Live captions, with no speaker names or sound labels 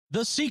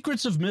The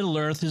Secrets of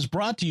Middle-earth is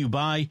brought to you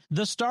by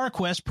the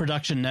StarQuest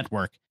Production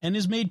Network and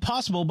is made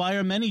possible by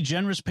our many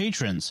generous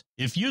patrons.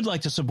 If you'd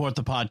like to support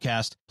the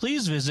podcast,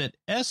 please visit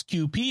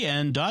sqpn.com/give.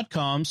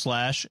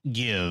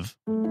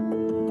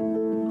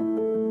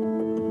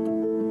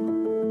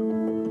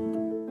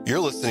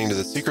 You're listening to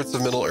The Secrets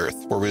of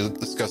Middle-earth, where we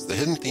discuss the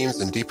hidden themes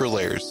and deeper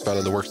layers found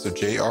in the works of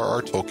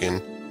J.R.R. Tolkien,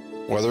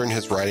 whether in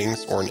his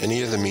writings or in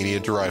any of the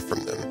media derived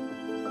from them.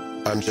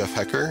 I'm Jeff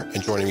Haecker,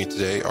 and joining me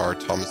today are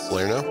Thomas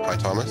Salerno. Hi,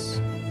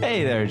 Thomas.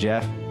 Hey there,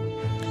 Jeff.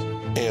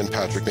 And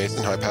Patrick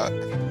Mason. Hi, Pat.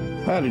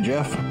 Howdy,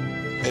 Jeff.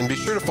 And be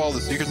sure to follow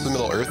The Secrets of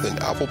Middle-earth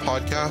in Apple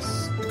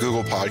Podcasts,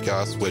 Google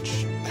Podcasts, which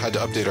had to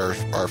update our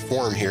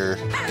form here.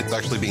 It's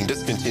actually being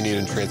discontinued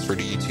and transferred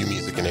to YouTube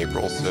Music in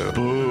April, so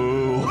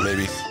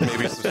maybe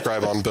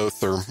subscribe on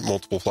both or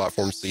multiple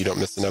platforms so you don't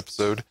miss an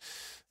episode.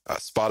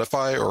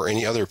 Spotify or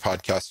any other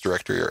podcast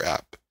directory or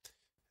app.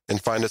 And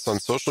find us on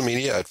social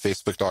media at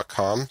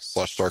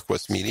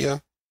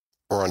facebook.com/StarQuestMedia,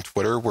 or on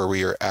Twitter, where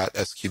we are at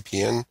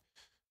SQPN,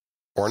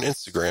 or on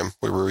Instagram,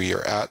 where we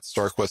are at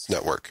StarQuest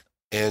Network.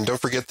 And don't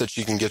forget that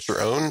you can get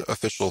your own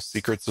official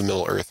Secrets of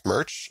Middle-earth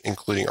merch,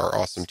 including our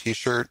awesome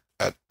t-shirt,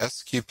 at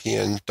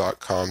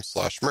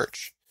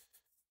sqpn.com/merch.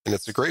 And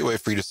it's a great way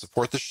for you to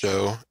support the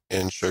show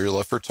and show your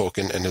love for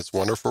Tolkien and his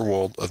wonderful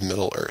world of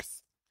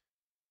Middle-earth.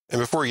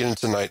 And before we get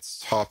into tonight's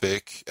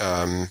topic,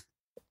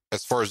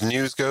 as far as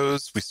news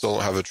goes, we still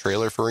don't have a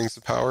trailer for Rings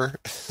of Power.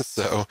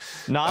 So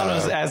not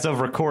as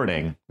of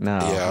recording. No.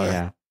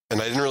 Yeah.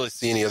 And I didn't really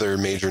see any other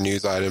major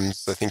news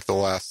items. I think the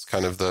last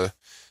kind of the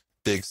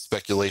big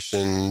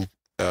speculation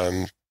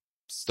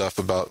stuff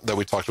about that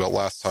we talked about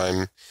last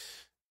time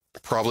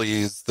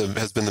probably has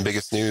been the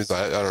biggest news.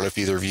 I don't know if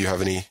either of you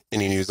have any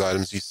news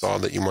items you saw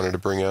that you wanted to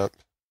bring up.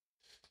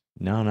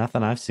 No,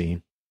 nothing I've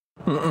seen.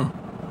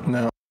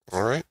 No.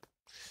 All right.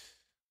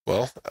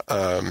 Well,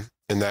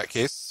 in that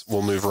case,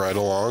 we'll move right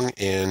along.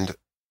 And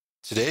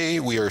today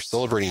we are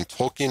celebrating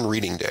Tolkien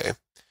Reading Day.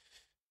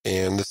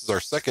 And this is our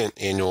second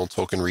annual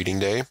Tolkien Reading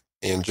Day.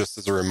 And just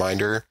as a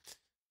reminder,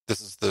 this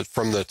is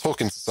from the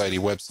Tolkien Society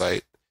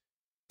website.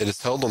 It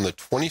is held on the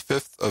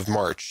 25th of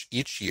March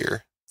each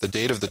year. The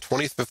date of the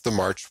 25th of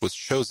March was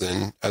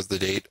chosen as the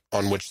date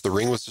on which the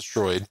ring was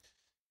destroyed,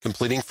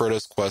 completing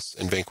Frodo's quest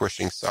and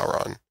vanquishing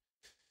Sauron.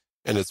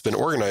 And it's been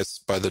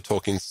organized by the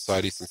Tolkien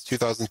Society since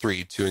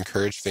 2003 to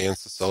encourage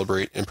fans to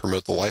celebrate and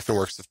promote the life and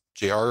works of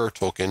J.R.R.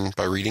 Tolkien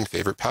by reading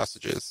favorite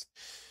passages.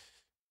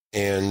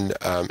 And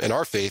in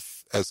our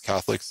faith, as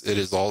Catholics, it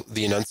is all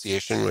the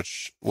Annunciation,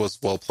 which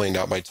was well planned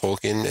out by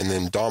Tolkien. And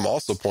then Dom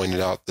also pointed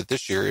out that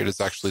this year it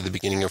is actually the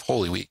beginning of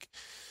Holy Week.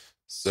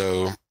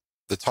 So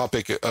the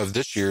topic of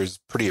this year is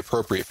pretty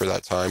appropriate for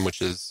that time,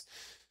 which is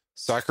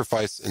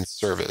sacrifice and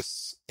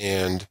service.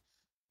 And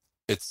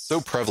it's so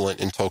prevalent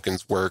in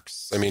Tolkien's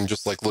works. I mean,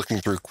 just like looking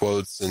through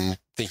quotes and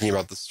thinking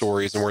about the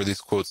stories and where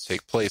these quotes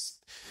take place,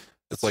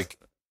 it's like,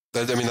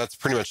 I mean, that's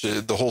pretty much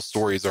it. The whole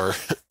stories are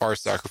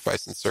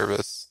sacrifice and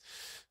service.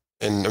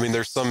 And I mean,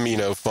 there's some,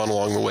 fun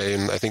along the way.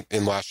 And I think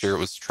in last year it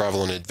was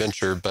travel and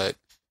adventure, but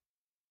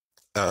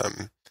I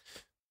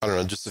don't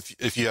know, just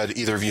if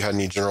either of you had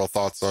any general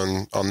thoughts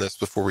on this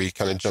before we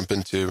kind of jump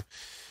into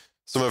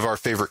some of our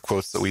favorite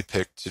quotes that we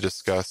picked to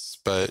discuss.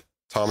 But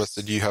Thomas,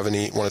 did you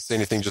want to say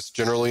anything just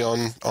generally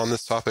on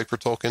this topic for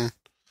Tolkien?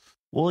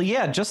 Well,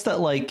 yeah, just that,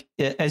 like,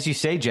 as you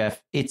say,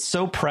 Jeff, it's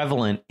so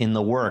prevalent in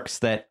the works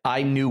that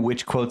I knew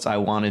which quotes I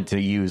wanted to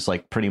use,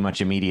 like, pretty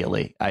much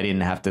immediately. I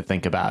didn't have to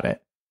think about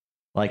it.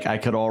 Like, I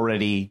could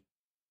already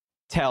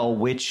tell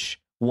which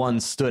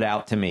ones stood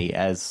out to me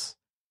as,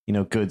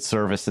 good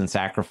service and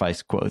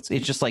sacrifice quotes.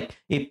 It's just like,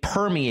 it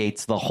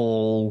permeates the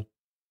whole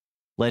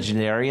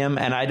Legendarium.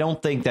 And I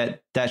don't think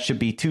that should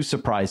be too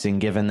surprising,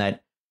 given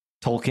that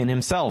Tolkien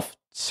himself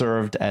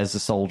served as a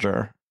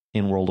soldier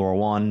in World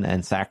War I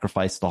and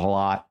sacrificed a whole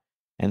lot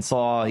and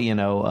saw,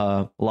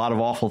 a lot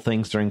of awful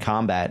things during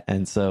combat.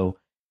 And so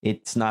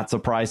it's not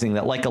surprising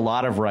that, like a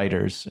lot of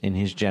writers in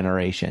his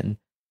generation,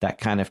 that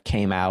kind of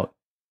came out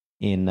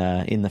in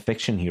the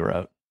fiction he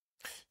wrote.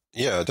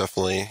 Yeah,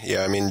 definitely.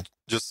 Yeah, I mean,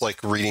 just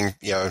like reading,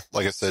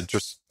 like I said,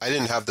 I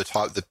didn't have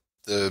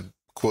the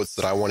quotes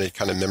that I wanted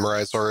kind of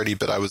memorized already,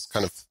 but I was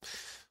kind of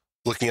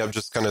looking up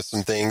just kind of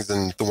some things,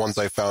 and the ones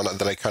I found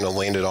that I kind of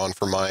landed on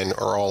for mine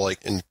are all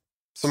like in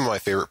some of my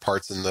favorite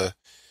parts in the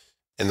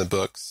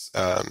books.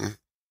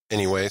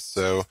 Anyway,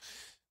 so,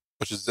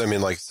 which is, I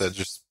mean, like I said,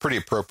 just pretty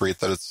appropriate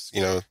that it's,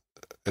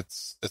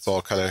 it's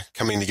all kind of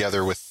coming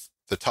together with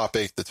the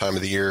topic, the time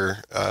of the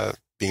year,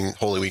 being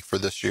Holy Week for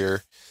this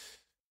year.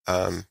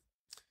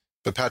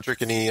 But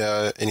Patrick,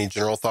 any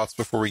general thoughts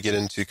before we get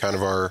into kind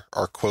of our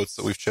quotes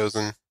that we've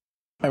chosen?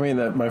 I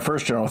mean, my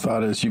first general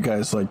thought is you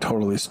guys like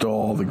totally stole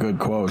all the good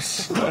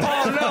quotes. Oh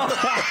no!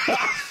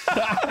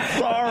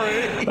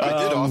 Sorry. I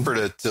did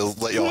offer to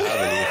let y'all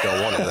have any if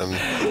y'all wanted them.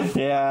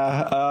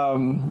 Yeah,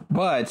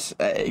 but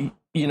I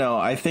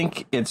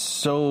think it's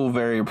so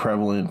very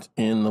prevalent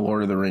in the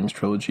Lord of the Rings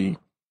trilogy,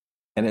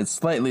 and it's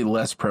slightly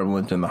less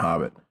prevalent in The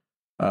Hobbit.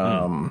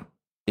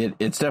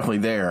 It's definitely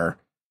there.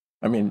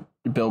 I mean,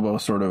 Bilbo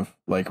sort of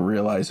like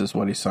realizes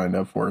what he signed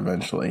up for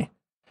eventually.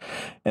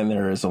 And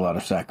there is a lot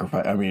of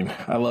sacrifice. I mean,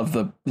 I love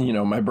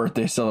my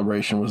birthday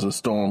celebration was a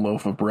stolen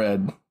loaf of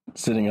bread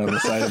sitting on the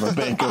side of a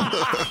bank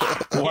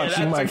of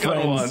watching my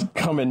friends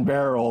come in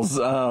barrels,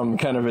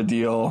 kind of a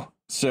deal.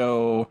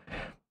 So,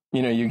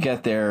 you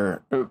get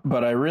there,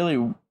 but I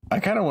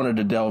kind of wanted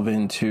to delve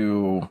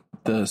into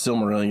the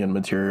Silmarillion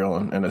material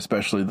and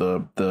especially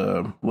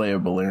the Lay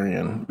of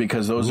Beleriand,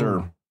 because those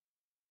are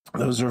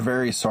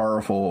very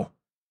sorrowful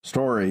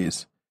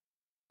stories,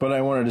 but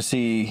I wanted to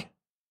see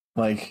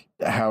like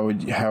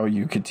how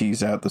you could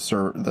tease out the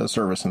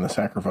service and the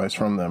sacrifice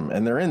from them,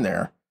 and they're in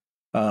there,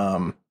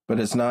 but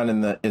it's not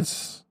in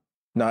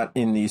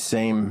the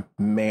same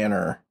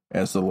manner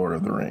as the Lord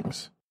of the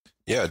Rings.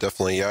 Yeah,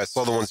 definitely. Yeah, I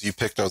saw the ones you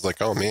picked, and I was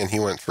like, oh man, he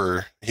went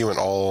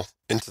all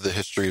into the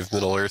history of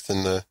Middle Earth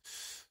and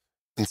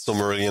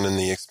Silmarillion and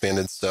the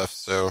expanded stuff.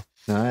 So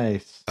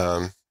nice.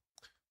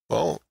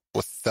 Well,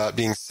 with that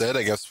being said,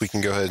 I guess we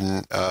can go ahead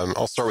and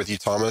I'll start with you,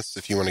 Thomas,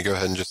 if you want to go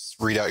ahead and just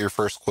read out your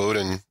first quote,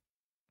 and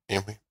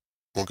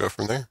we'll go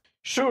from there.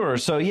 Sure.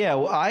 So yeah,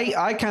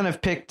 I kind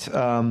of picked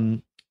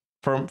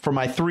for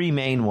my three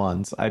main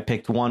ones. I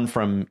picked one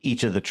from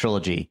each of the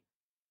trilogy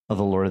of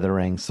the Lord of the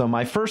Rings. So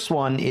my first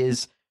one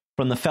is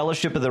from the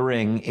Fellowship of the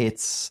Ring.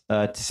 It's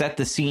to set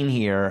the scene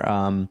here.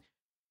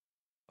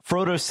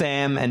 Frodo,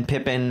 Sam, and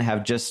Pippin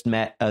have just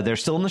met. They're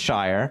still in the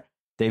Shire.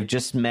 They've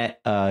just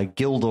met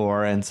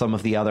Gildor and some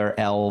of the other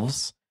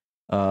elves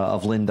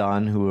of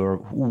Lindon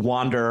who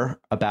wander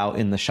about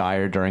in the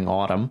Shire during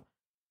autumn.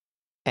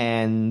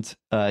 And,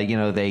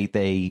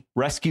 they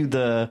rescued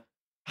the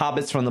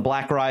hobbits from the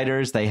Black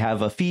Riders. They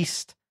have a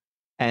feast.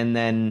 And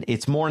then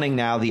it's morning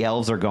now. The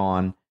elves are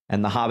gone.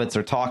 And the hobbits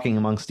are talking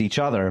amongst each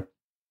other.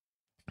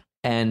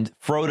 And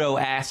Frodo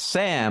asks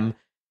Sam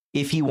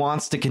if he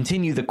wants to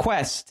continue the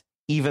quest,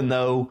 even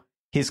though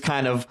his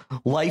kind of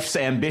life's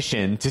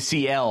ambition to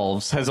see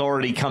elves has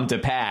already come to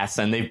pass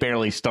and they've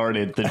barely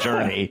started the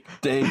journey.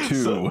 Day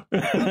 2.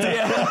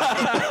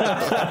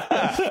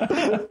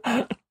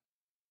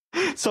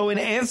 So in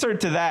answer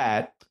to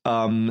that,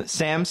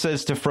 Sam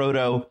says to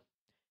Frodo,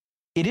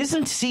 "It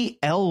isn't to see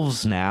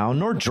elves now,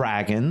 nor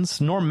dragons,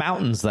 nor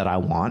mountains that I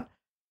want.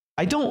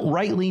 I don't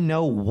rightly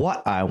know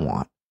what I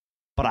want,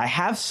 but I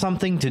have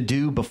something to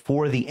do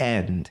before the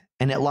end,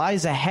 and it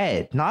lies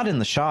ahead, not in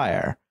the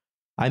Shire.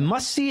 I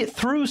must see it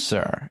through,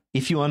 sir,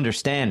 if you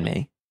understand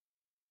me."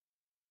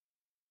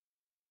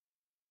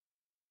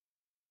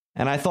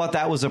 And I thought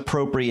that was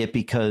appropriate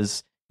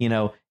because,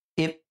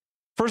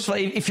 first of all,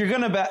 if you're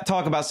going to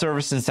talk about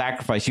service and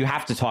sacrifice, you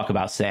have to talk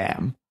about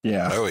Sam.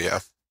 Yeah. Oh, yeah.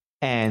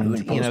 And,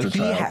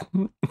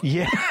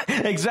 yeah,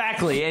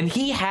 exactly. And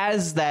he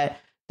has that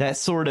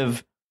sort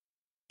of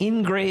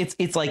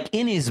it's like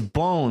in his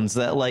bones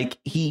that like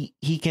he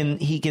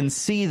can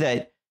see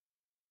that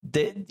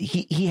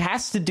he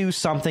has to do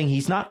something.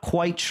 He's not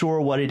quite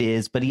sure what it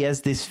is, but he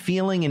has this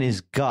feeling in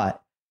his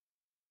gut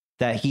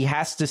that he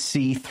has to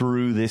see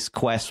through this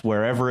quest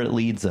wherever it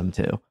leads him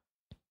to.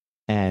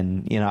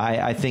 And,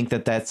 I think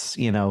that's,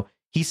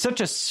 he's such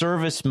a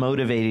service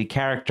motivated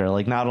character.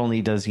 Like, not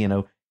only does,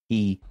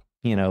 he's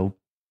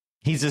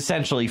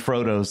essentially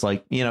Frodo's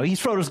like,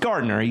 he's Frodo's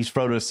gardener. He's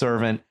Frodo's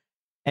servant.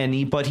 And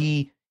he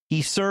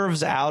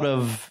serves out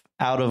of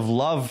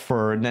love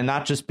for, and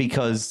not just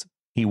because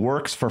he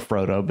works for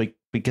Frodo, but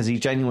because he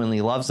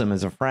genuinely loves him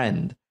as a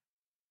friend.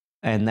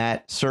 And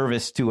that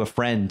service to a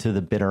friend to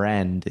the bitter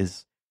end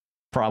is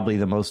probably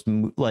the most,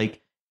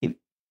 like,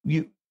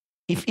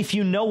 if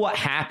you know what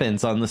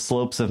happens on the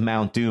slopes of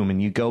Mount Doom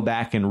and you go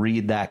back and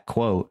read that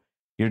quote,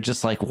 you're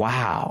just like,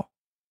 wow,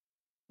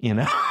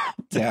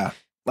 Yeah.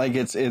 Like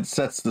it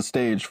sets the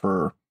stage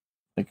for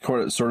like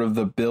sort of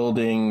the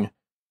building.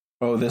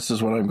 Oh, this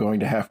is what I'm going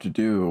to have to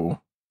do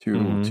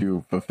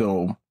to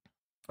fulfill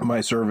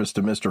my service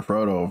to Mr.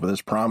 Frodo for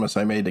this promise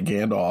I made to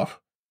Gandalf,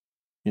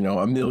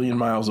 a million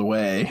miles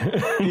away.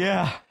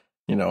 Yeah.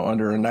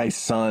 Under a nice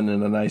sun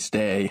and a nice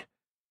day.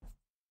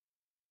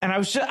 And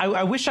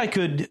I wish I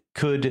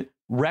could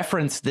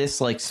reference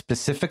this like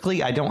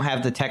specifically. I don't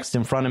have the text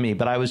in front of me,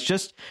 but I was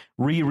just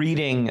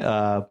rereading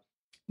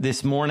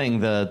this morning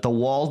the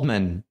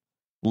Waldman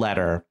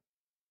letter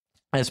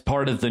as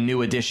part of the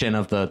new edition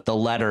of the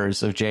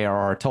letters of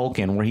J.R.R.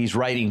 Tolkien, where he's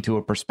writing to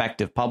a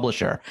prospective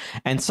publisher.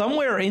 And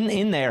somewhere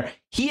in there,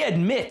 he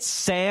admits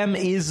Sam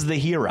is the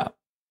hero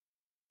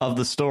of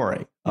the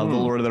story of the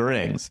Lord of the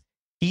Rings.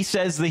 He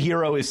says the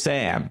hero is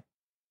Sam.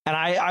 And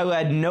I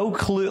had no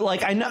clue.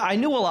 Like, I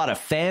knew a lot of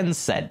fans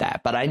said that,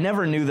 but I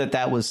never knew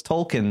that was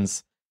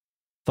Tolkien's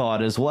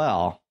thought as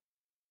well.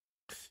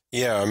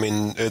 Yeah, I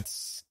mean, I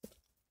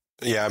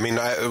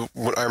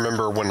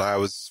remember when I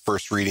was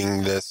first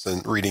reading this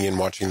and reading and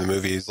watching the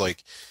movies,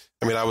 like,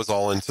 I mean, I was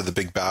all into the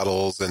big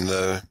battles and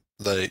the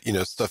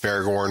stuff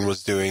Aragorn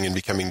was doing and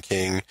becoming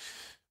king.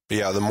 But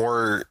yeah,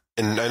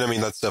 and I mean,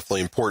 that's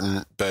definitely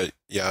important, but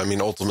yeah, I mean,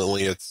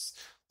 ultimately it's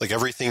like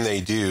everything they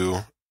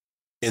do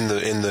in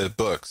the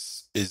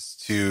books is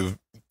to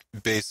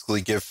basically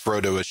give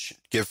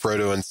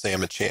Frodo and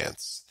Sam a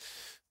chance.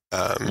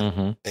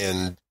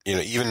 And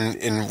even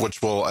in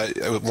which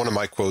one of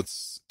my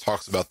quotes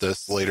talks about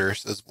this later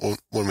as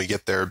when we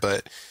get there.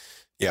 But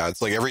yeah,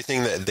 it's like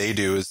everything that they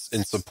do is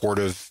in support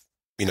of,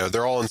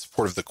 they're all in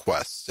support of the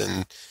quest,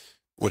 and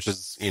which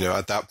is,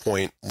 at that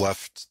point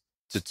left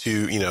to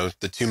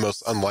the two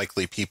most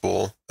unlikely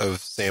people of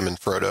Sam and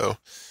Frodo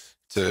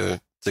to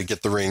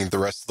get the ring the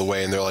rest of the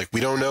way. And they're like,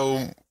 we don't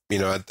know,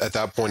 at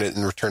that point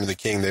in Return of the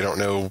King, they don't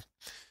know.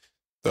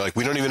 They're like,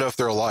 we don't even know if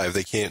they're alive.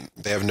 They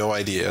have no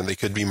idea. And they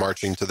could be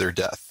marching to their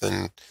death.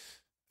 And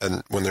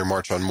when they're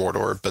march on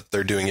Mordor, but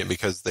they're doing it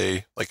because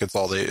they're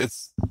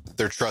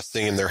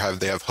trusting and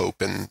they have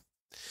hope and,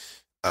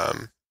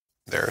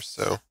 there.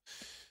 So,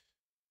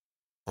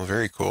 well,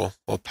 very cool.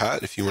 Well,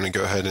 Pat, if you want to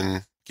go ahead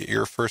and get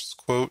your first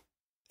quote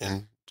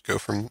and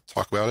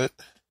talk about it.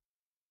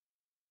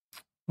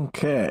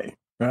 Okay.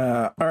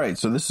 All right.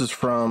 So this is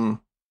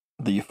from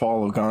The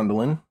Fall of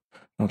Gondolin.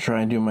 I'll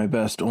try and do my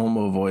best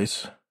Olmo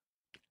voice.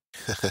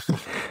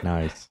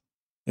 Nice.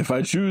 If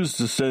I choose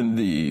to send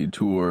thee,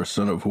 Tuor,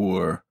 son of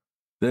Hur,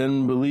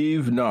 then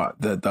believe not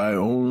that thy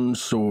own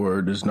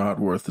sword is not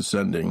worth the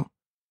sending.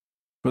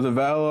 For the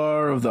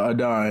valor of the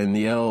Adain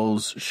the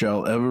elves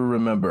shall ever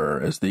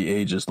remember as the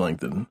ages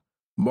lengthen,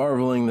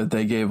 marveling that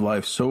they gave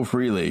life so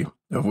freely,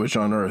 of which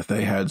on earth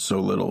they had so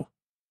little.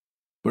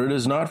 But it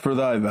is not for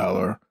thy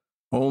valor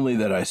only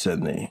that I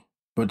send thee,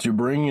 but to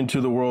bring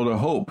into the world a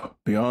hope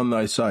beyond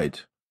thy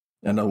sight,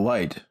 and a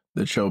light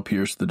that shall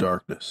pierce the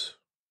darkness.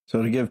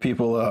 So to give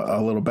people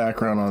a little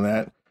background on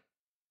that,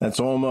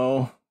 that's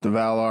Olmo, the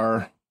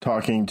Valar,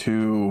 talking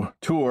to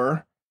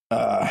Tuor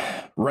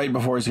right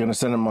before he's going to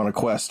send him on a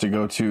quest to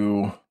go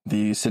to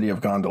the city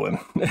of Gondolin.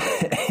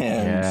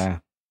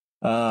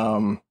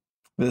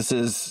 This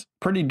is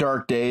pretty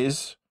dark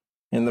days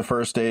in the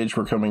first age.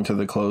 We're coming to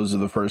the close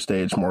of the first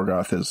age.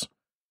 Morgoth is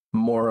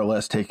more or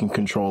less taking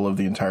control of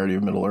the entirety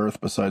of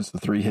Middle-earth besides the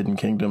 3 hidden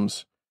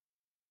kingdoms.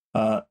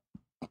 And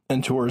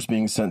Tuor is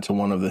being sent to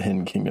one of the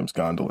hidden kingdoms,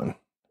 Gondolin.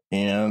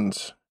 And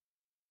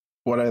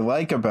what I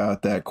like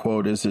about that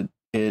quote is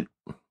it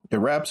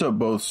wraps up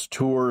both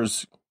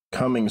Tuor's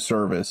coming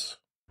service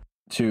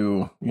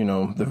to,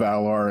 the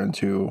Valar and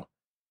to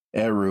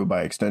Eru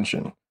by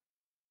extension,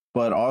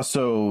 but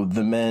also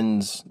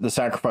the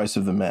sacrifice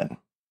of the men.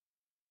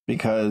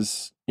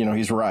 Because,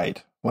 he's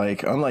right.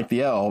 Like, unlike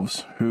the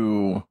elves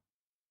who,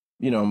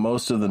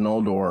 most of the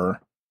Noldor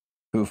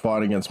who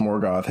fought against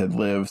Morgoth had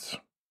lived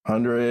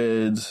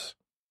hundreds,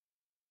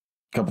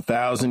 a couple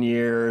thousand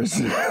years.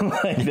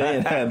 Like,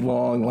 they had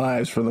long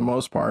lives for the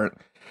most part.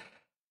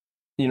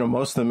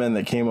 Most of the men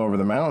that came over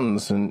the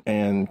mountains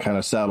and kind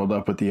of saddled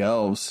up with the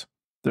elves,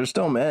 they're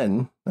still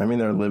men. I mean,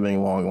 they're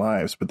living long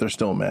lives, but they're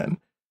still men.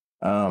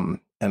 And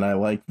I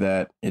like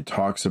that it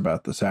talks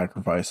about the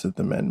sacrifice that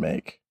the men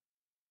make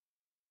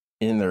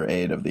in their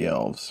aid of the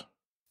elves.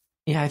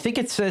 Yeah, I think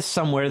it says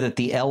somewhere that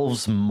the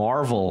elves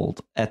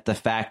marveled at the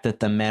fact that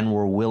the men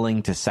were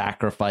willing to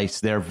sacrifice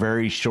their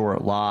very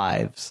short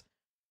lives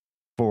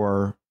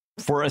for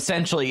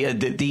essentially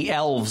the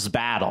elves'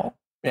 battle.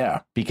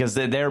 Yeah, because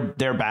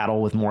their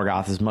battle with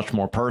Morgoth is much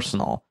more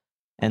personal,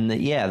 and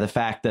the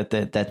fact that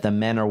the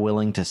men are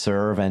willing to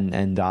serve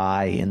and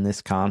die in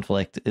this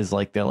conflict is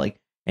like they're like,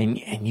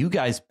 and you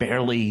guys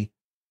barely,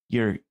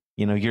 you're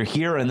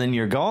here and then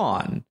you're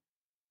gone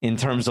in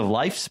terms of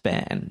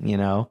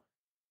lifespan.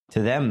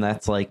 To them,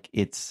 that's like,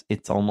 it's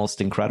almost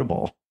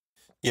incredible.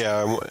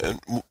 Yeah.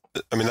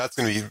 I mean, that's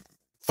going to be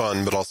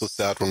fun, but also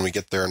sad when we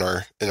get there in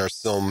our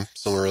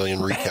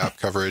Silmarillion recap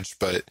coverage.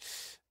 But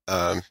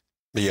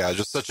yeah,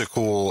 just such a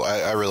cool,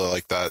 I really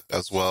like that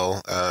as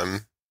well.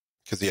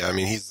 Cause I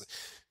mean,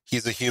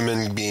 he's a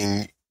human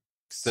being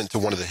sent to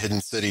one of the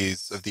hidden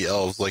cities of the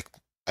elves. Like,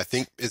 I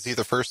think, is he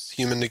the first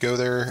human to go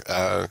there?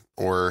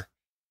 Or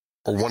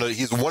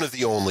he's one of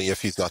the only,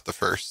 if he's not the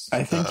first.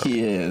 I think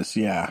he is.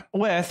 Yeah.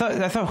 Wait, I thought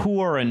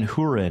Huor and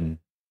Hurin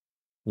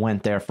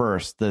went there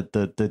first.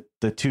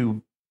 The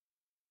two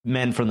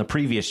men from the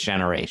previous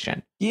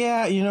generation.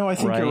 Yeah, I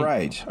think you're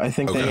right. I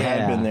think they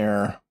had been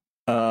there.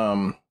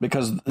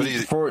 Because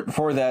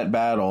for that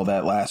battle,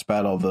 that last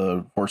battle,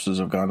 the forces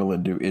of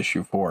Gondolin do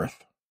issue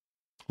forth.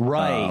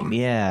 Right.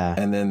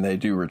 And then they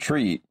do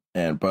retreat,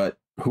 but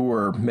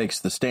Huor makes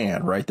the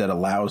stand, right? That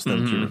allows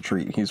them to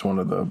retreat. He's one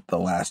of the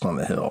last on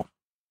the hill.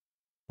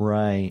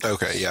 Right.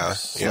 Okay. Yeah.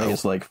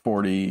 It's like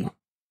 40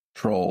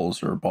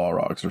 trolls or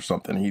balrogs or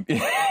something.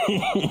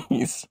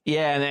 He's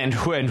and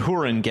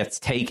Hurin gets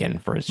taken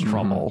for his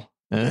trouble.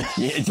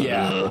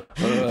 Yeah.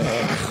 Thanks,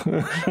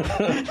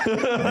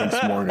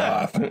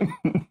 Morgoth.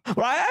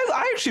 Well,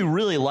 I actually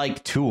really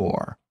like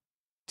Tuor.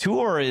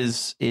 Tuor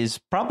is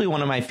probably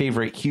one of my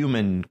favorite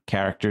human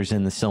characters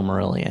in the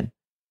Silmarillion.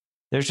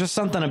 There's just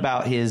something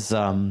about his,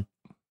 and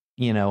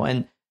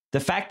the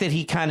fact that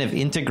he kind of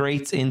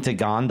integrates into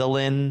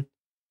Gondolin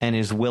and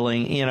is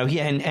willing,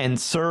 and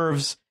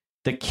serves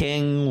the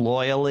king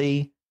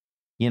loyally,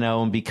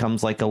 and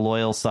becomes like a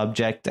loyal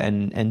subject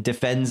and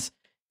defends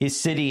his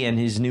city and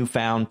his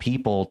newfound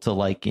people to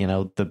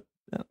the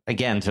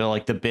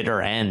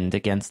bitter end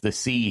against the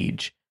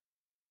siege,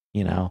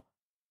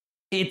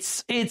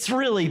 It's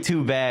really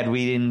too bad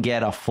we didn't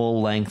get a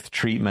full length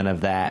treatment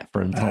of that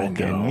from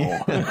Tolkien.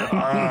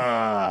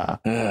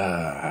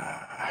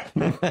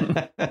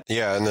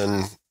 Yeah, and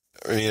then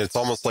I mean, it's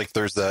almost like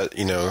there's that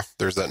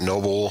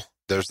noble,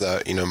 there's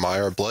that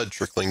Maiar blood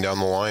trickling down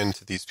the line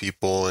to these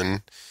people,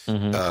 and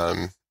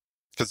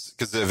because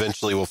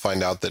eventually we'll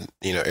find out that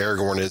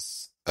Aragorn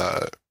is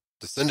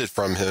descended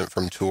from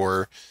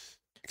Tuor,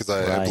 because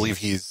I believe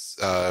he's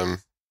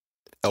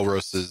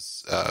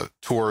Elros's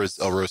Tuor is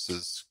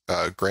Elros's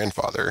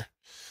grandfather.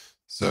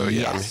 So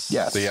yes.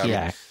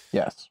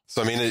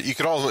 So I mean, you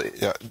could all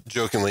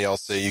jokingly, I'll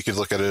say, you could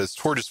look at it as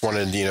Tuor just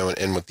wanted an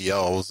end with the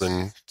elves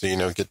and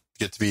to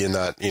get to be in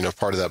that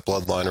part of that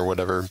bloodline or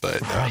whatever.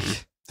 But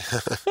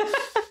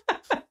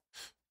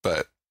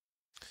but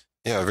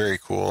yeah, very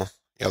cool.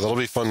 Yeah, that'll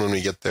be fun when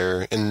we get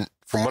there. And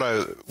from what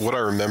I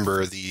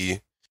remember,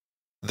 the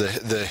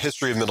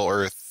history of Middle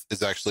Earth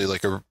is actually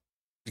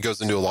it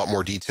goes into a lot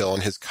more detail on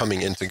his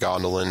coming into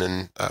Gondolin,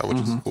 and which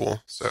is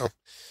cool. So,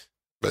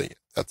 but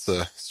that's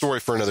a story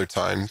for another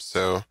time.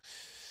 So,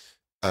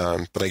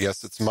 but I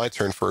guess it's my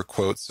turn for a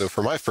quote. So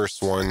for my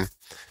first one,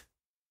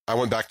 I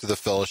went back to the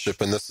Fellowship,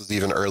 and this is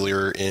even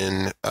earlier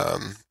in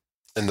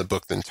the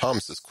book than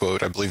Thomas's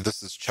quote. I believe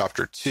this is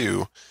chapter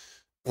 2,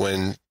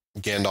 when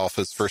Gandalf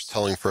is first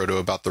telling Frodo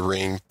about the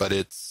ring. But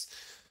it's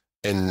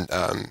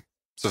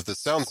so if this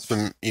sounds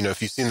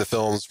if you've seen the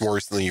films more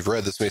recently, you've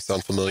read, this may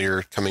sound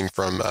familiar coming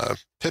from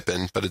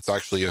Pippin, but it's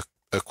actually a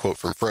quote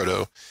from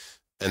Frodo,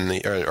 and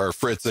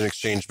it's an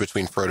exchange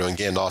between Frodo and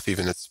Gandalf.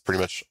 Even it's pretty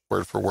much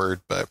word for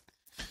word, but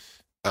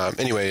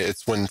anyway,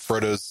 it's when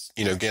Frodo's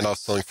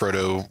Gandalf's telling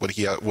Frodo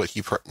what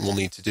he will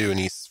need to do, and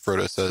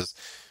Frodo says,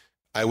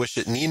 "I wish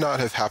it need not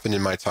have happened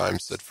in my time,"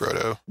 said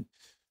Frodo.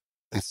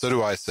 "And so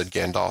do I," said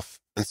Gandalf,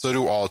 "and so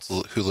do all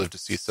who live to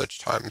see such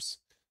times.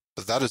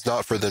 But that is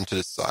not for them to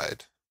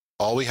decide.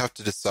 All we have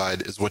to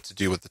decide is what to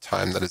do with the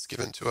time that is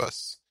given to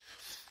us."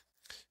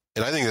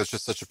 And I think that's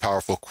just such a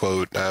powerful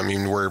quote. I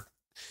mean, I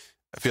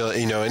feel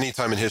any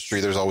time in history,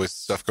 there's always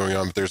stuff going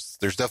on, but there's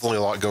definitely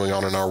a lot going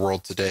on in our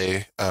world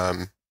today.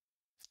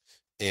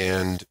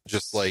 And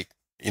just it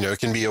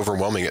can be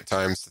overwhelming at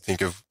times to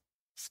think of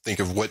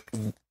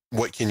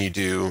what can you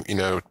do,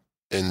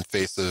 in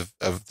face of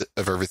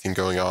everything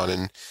going on.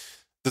 And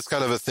this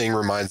kind of a thing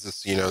reminds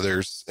us,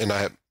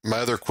 my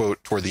other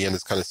quote toward the end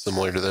is kind of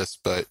similar to this,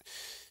 but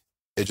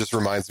it just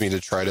reminds me to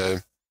try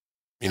to,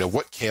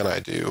 what can I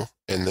do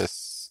in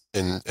this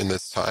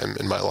time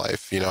in my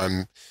life?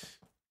 I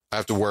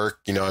have to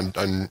work,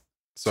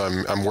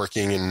 I'm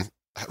working and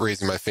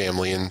raising my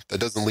family, and that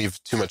doesn't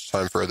leave too much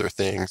time for other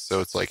things.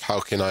 So it's like,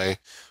 what can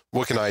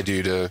I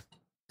do to,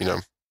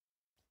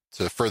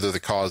 to further the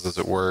cause, as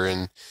it were?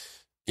 And,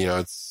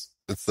 it's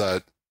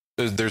that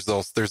there's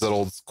that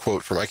old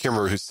quote from, I can't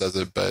remember who says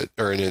it,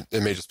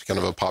 it may just be kind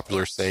of a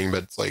popular saying,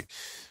 but it's like,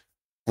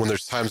 when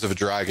there's times of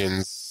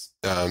dragons,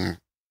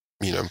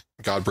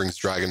 God brings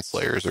dragon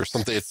slayers or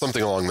something. It's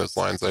something along those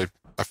lines. I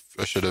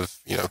should have,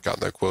 gotten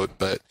that quote,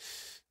 but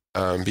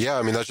yeah,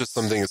 I mean, that's just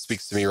something that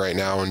speaks to me right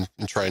now, and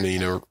trying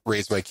to,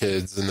 raise my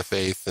kids in the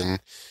faith, and,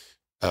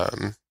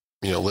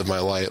 live my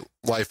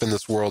life in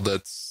this world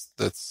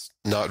that's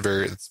not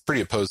very, it's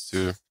pretty opposed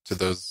to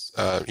those,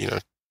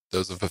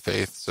 those of a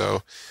faith.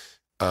 So,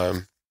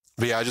 but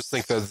yeah, I just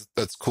think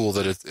that's cool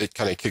that it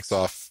kind of kicks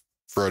off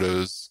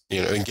Frodo's,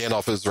 and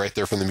Gandalf is right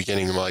there from the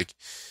beginning. Like,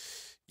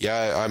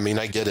 yeah, I mean,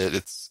 I get it.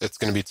 It's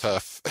going to be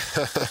tough.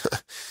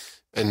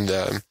 And,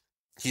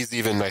 he's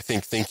even, I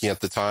think, thinking at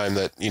the time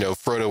that,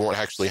 Frodo won't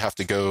actually have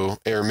to go,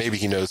 or maybe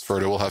he knows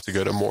Frodo will have to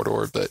go to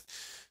Mordor, but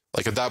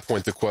at that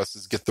point, the quest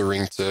is get the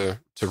ring to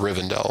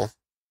Rivendell.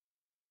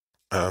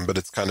 But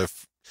it's kind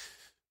of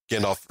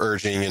Gandalf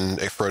urging and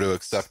Frodo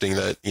accepting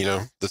that,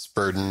 this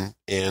burden.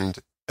 And,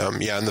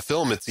 yeah, in the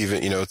film, it's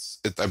even,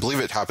 I believe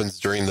it happens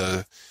during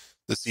the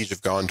Siege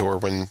of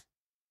Gondor, when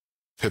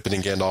Pippin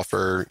and Gandalf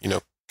are,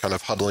 kind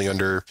of huddling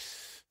under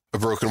a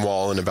broken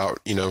wall and about,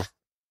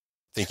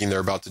 thinking they're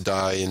about to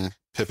die, and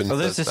Pippin. Oh,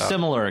 there's a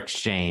similar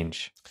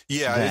exchange.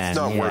 Yeah, it's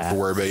not word for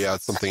word, but yeah,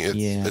 it's something.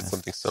 It's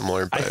something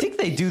similar. But I think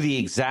they do the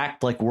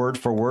exact word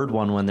for word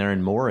one when they're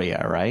in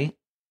Moria, right?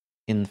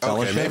 In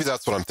Fellowship. Okay, maybe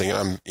that's what I'm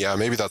thinking.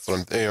 Maybe that's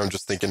what I'm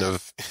just thinking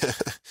of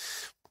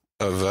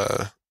of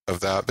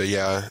that. But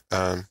yeah.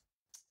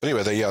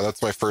 Anyway,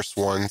 that's my first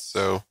one.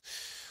 So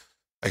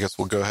I guess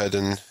we'll go ahead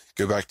and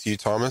go back to you,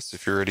 Thomas,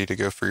 if you're ready to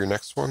go for your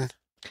next one.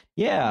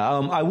 Yeah,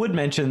 I would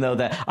mention, though,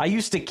 that I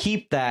used to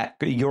keep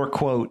your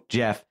quote,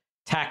 Jeff,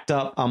 tacked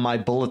up on my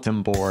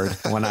bulletin board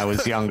when I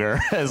was younger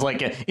as an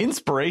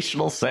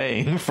inspirational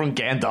saying from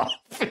Gandalf.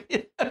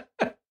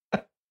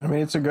 I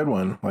mean, it's a good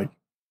one.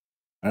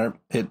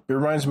 It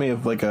reminds me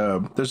of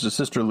there's a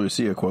Sister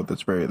Lucia quote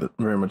that's very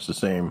much the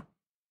same.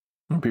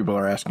 When people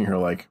are asking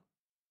her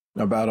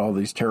about all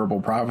these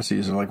terrible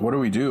prophecies and what do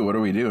we do? What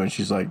do we do? And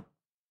she's like,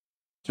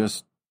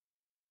 just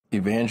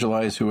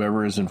evangelize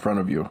whoever is in front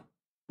of you.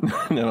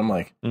 And I'm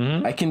like,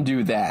 I can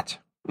do that.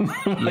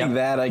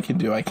 That I can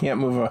do. I can't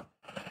move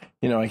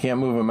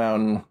a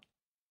mountain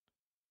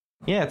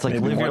Yeah, it's like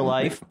Maybe live your one-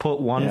 life,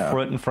 put one Yeah.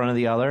 foot in front of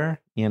the other,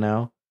 you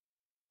know.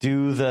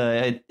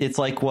 It's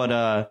like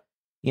what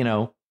you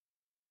know,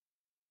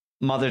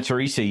 Mother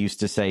Teresa used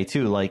to say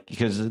too, like,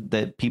 because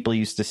that people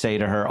used to say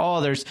to her,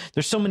 "Oh, there's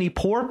so many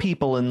poor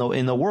people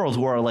in the world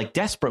who are like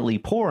desperately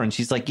poor," and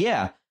she's like,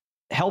 "Yeah,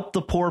 help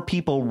the poor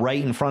people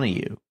right in front of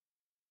you,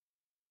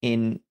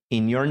 in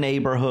your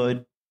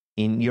neighborhood,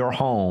 in your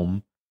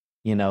home,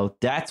 you know,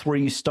 that's where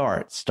you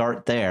start.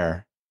 Start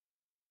there,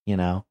 you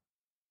know."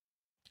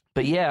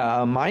 But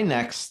yeah, my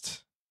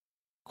next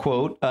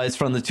quote is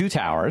from the Two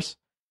Towers,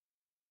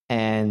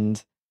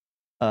 and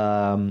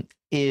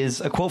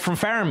is a quote from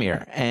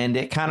Faramir, and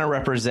it kind of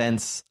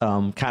represents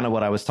kind of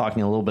what I was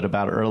talking a little bit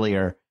about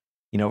earlier,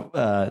 you know,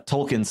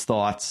 Tolkien's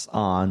thoughts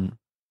on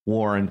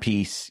war and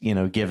peace, you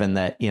know, given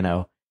that, you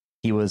know,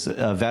 he was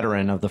a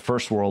veteran of the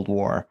First World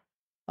War.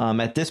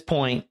 At this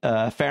point,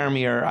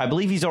 Faramir, I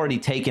believe he's already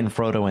taken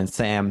Frodo and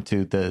Sam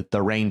to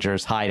the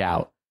Rangers'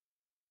 hideout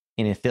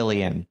in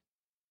Ithilien,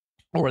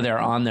 or they're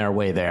on their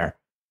way there.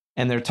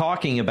 And they're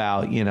talking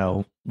about, you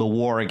know, the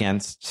war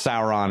against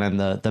Sauron and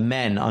the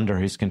men under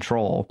his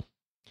control.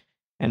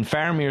 And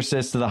Faramir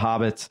says to the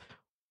hobbits,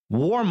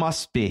 "War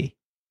must be,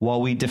 while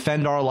we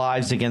defend our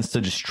lives against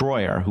a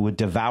destroyer who would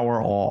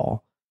devour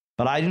all.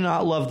 But I do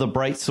not love the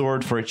bright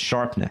sword for its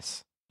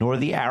sharpness, nor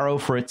the arrow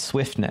for its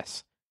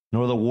swiftness,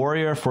 nor the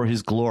warrior for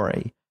his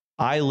glory.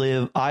 I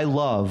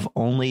love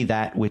only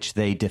that which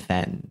they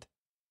defend."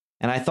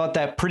 And I thought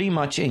that pretty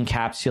much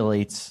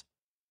encapsulates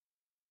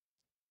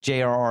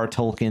J.R.R.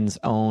 Tolkien's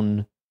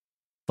own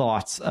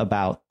thoughts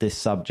about this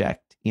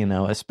subject, you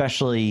know,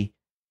 especially,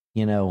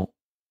 you know,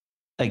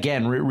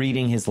 again,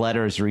 reading his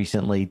letters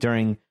recently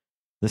during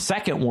the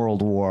Second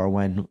World War,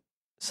 when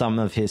some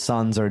of his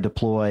sons are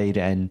deployed,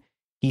 and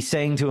he's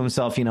saying to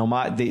himself, you know,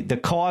 the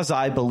cause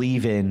I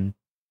believe in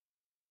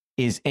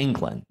is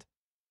England.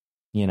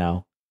 You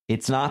know,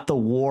 it's not the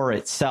war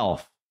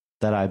itself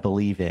that I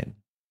believe in,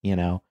 you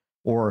know,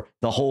 or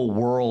the whole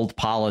world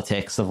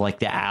politics of like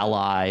the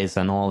Allies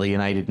and all the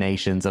United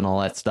Nations and all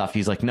that stuff.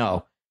 He's like,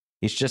 no,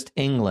 it's just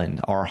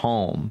England, our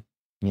home,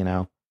 you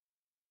know,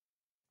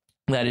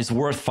 that is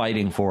worth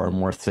fighting for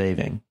and worth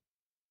saving.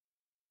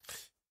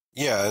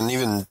 Yeah, and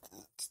even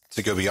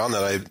to go beyond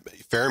that,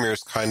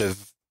 Faramir's kind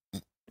of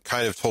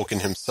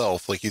Tolkien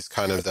himself. Like, he's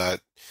kind of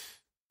that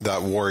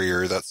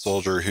warrior, that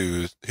soldier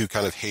who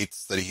kind of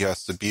hates that he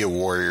has to be a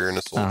warrior and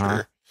a soldier.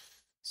 Uh-huh.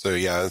 So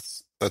yeah,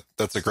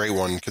 that's a great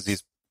one, because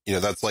he's, you know,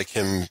 that's like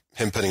him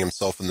putting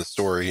himself in the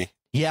story.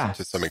 Yeah,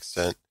 to some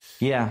extent.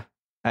 Yeah,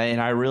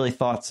 and I really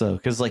thought so,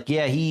 because like,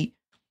 yeah, he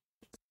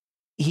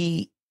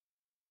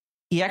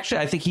actually,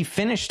 I think he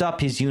finished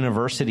up his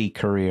university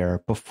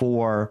career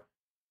before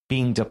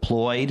being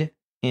deployed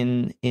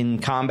in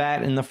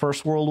combat in the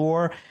First World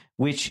War,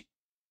 which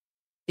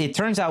it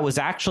turns out was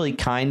actually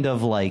kind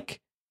of like,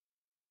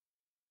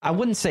 I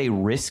wouldn't say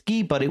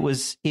risky, but it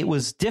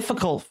was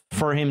difficult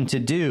for him to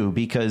do,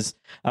 because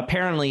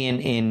apparently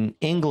in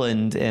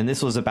England, and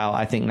this was about,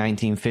 I think,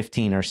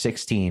 1915 or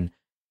 16,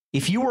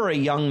 if you were a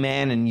young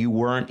man and you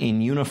weren't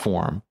in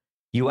uniform,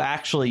 you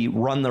actually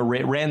ran the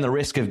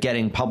risk of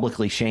getting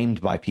publicly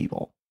shamed by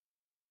people.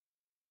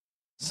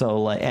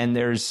 So, and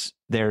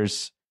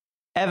there's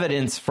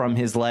evidence from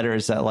his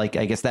letters that, like,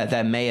 I guess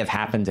that may have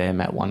happened to him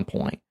at one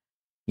point.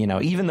 You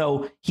know, even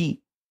though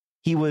he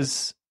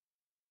was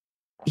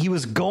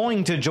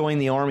going to join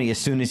the army as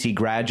soon as he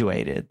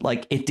graduated,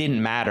 like, it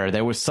didn't matter.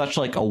 There was such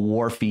like a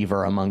war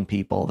fever among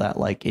people that,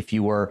 like, if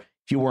you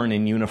weren't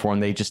in uniform,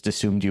 they just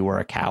assumed you were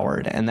a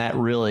coward. And that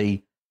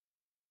really,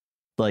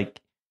 like,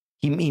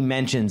 he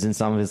mentions in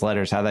some of his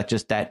letters how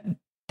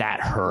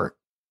that hurt,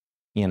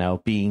 you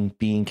know,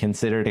 being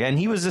considered. And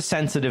he was a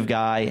sensitive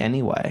guy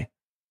anyway,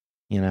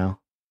 you know.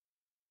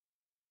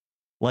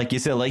 Like you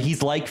said, like,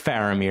 he's like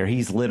Faramir.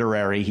 He's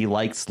literary. He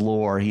likes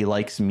lore. He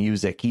likes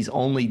music. He's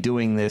only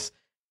doing this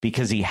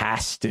because he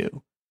has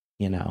to,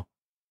 you know.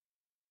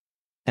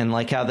 And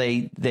like how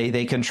they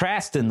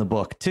contrast in the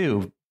book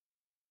too,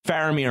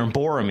 Faramir and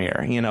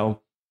Boromir. You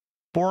know,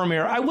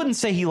 Boromir, I wouldn't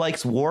say he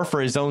likes war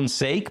for his own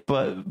sake,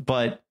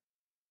 but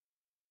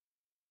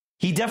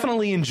he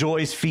definitely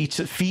enjoys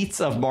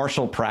feats of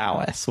martial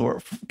prowess,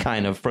 or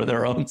kind of for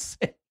their own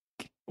sake.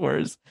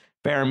 Whereas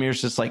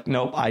Faramir's just like,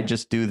 nope, I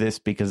just do this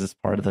because it's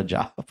part of the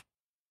job.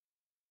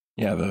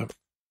 Yeah,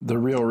 the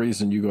real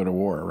reason you go to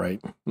war,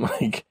 right?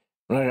 Like,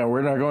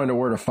 we're not going to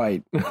war to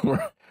fight.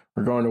 we're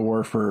going to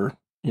war for,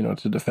 you know,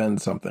 to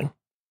defend something.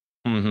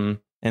 Mm-hmm.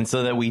 And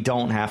so that we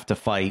don't have to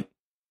fight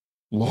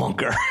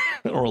longer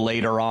or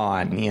later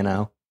on, you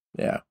know?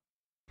 Yeah.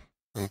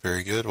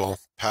 Very good. Well,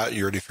 Pat,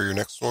 you ready for your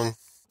next one?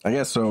 I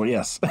guess so,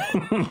 yes.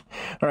 All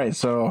right,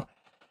 so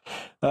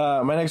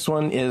my next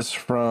one is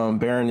from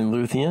Beren and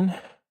Luthien.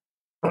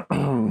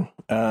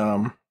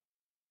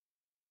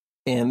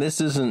 And this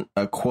isn't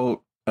a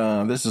quote.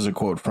 This is a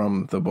quote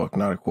from the book,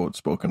 not a quote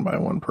spoken by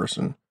one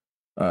person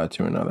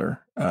to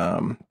another.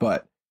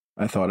 But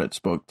I thought it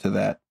spoke to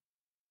that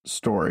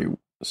story.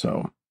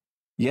 So,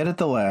 yet at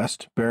the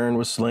last, Beren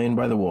was slain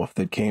by the wolf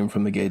that came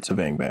from the gates of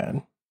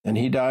Angband, and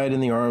he died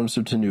in the arms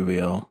of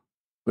Tinuviel,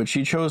 But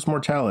she chose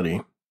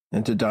mortality,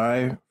 and to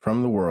die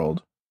from the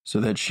world, so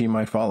that she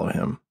might follow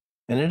him.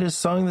 And it is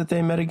sung that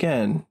they met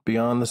again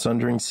beyond the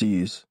sundering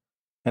seas,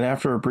 and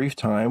after a brief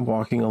time,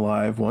 walking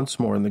alive once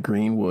more in the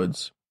green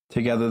woods,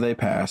 together they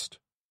passed,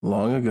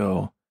 long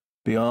ago,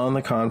 beyond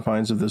the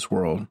confines of this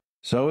world.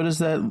 So it is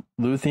that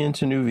Luthien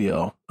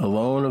Tinuviel,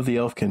 alone of the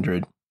elf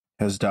kindred,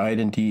 has died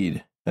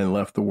indeed, and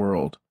left the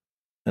world,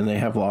 and they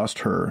have lost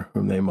her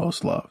whom they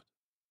most loved.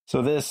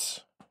 So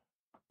this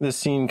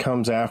scene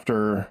comes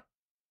after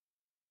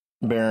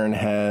Beren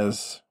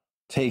has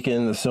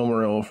taken the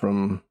Silmaril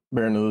from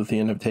Beren and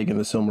Luthien have taken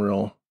the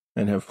Silmaril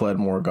and have fled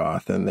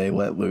Morgoth, and they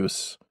let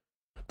loose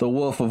the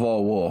wolf of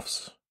all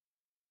wolves,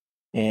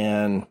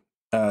 and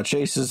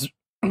chases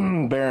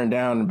Beren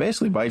down and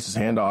basically bites his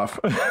hand off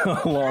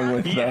along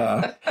with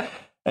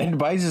and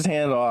bites his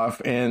hand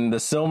off, and the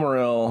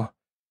Silmaril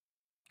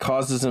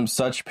causes him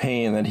such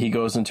pain that he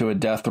goes into a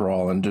death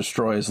thrall and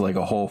destroys like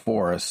a whole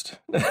forest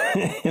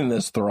in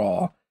this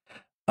thrall.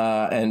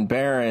 And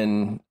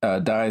Beren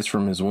dies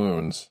from his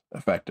wounds,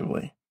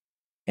 effectively.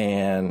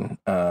 And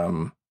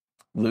Luthien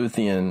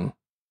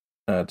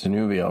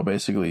Tinuviel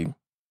basically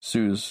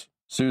sues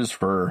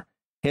for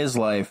his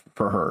life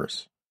for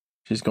hers.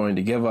 She's going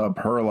to give up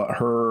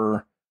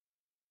her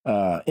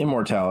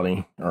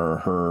immortality, or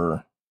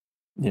her,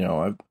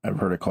 I've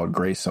heard it called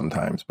grace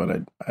sometimes,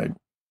 but I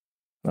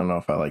don't know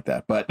if I like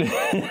that. But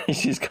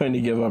she's going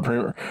to give up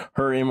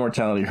her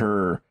immortality,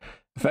 her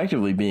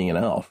effectively being an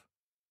elf,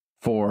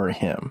 for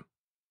him.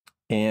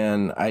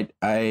 And I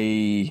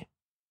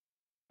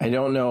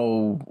don't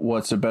know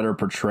what's a better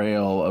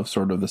portrayal of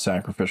sort of the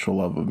sacrificial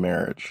love of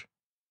marriage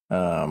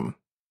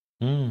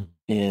in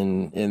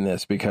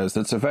this, because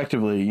it's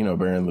effectively,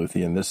 Beren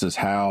Luthien. This is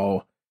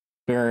how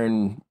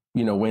Beren,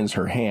 wins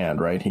her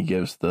hand, right? He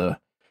gives the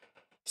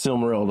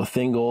Silmaril to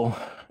Thingol,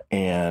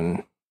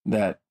 and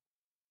that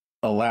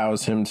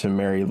allows him to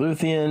marry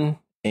Luthien.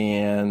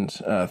 And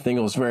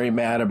Thingol's very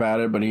mad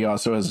about it, but he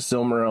also has a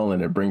Silmaril,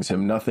 and it brings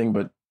him nothing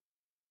but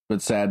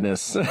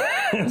sadness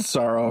and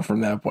sorrow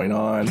from that point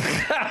on.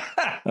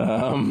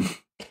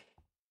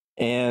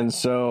 And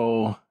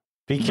so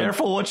be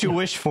careful what you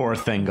wish for,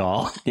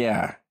 Thingol.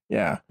 Yeah.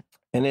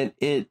 And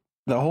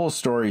the whole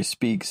story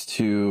speaks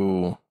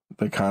to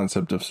the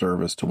concept of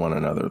service to one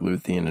another,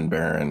 Luthien and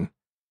Beren,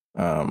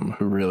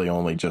 who really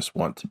only just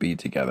want to be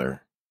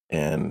together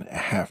and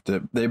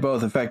they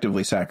both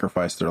effectively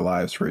sacrifice their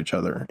lives for each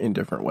other in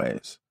different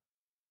ways.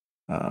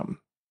 So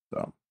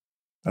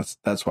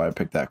that's why I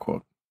picked that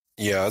quote.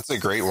 Yeah, that's a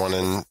great one.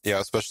 And yeah,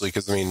 especially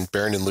because,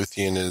 Beren and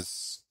Luthien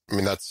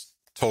that's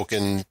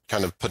Tolkien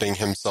kind of putting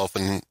himself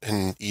and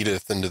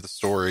Edith into the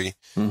story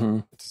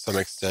to some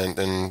extent.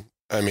 And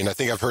I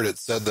think I've heard it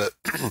said that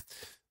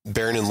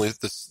Beren and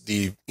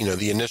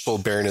the initial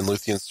Beren and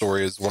Luthien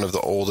story is one of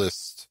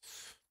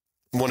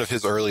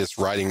his earliest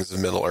writings of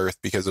Middle Earth,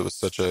 because it was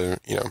such a,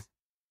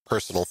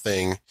 personal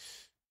thing.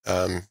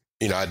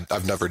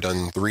 I've never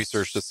done the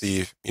research to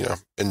see,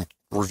 and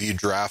review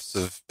drafts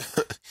of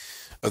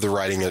of the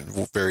writing at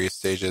various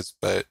stages,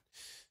 but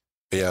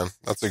yeah,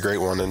 that's a great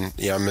one. And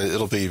yeah,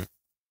 it'll be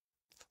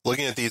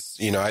looking at these,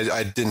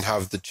 I didn't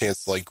have the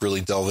chance to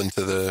really delve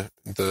into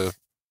the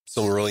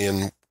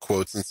Silmarillion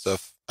quotes and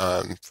stuff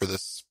for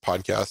this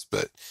podcast,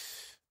 but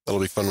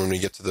that'll be fun when we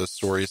get to those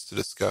stories to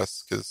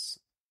discuss, because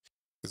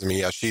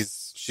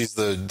she's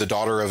the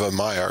daughter of a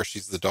Maiar.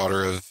 She's the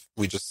daughter of,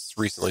 we just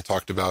recently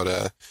talked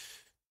about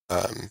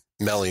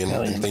Melian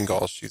and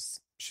Thingol.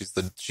 She's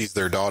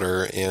their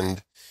daughter,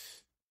 and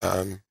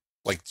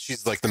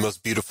she's the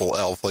most beautiful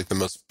elf, the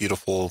most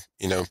beautiful,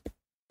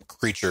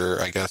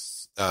 creature, I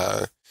guess.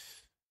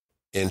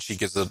 And she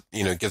gives up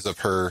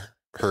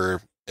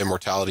her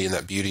immortality and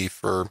that beauty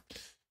for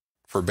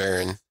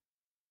Beren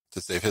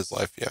to save his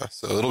life. Yeah.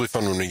 So it'll be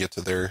fun when we get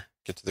to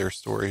their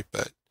story,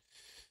 but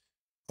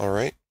all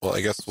right. Well,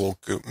 I guess we'll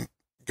go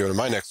to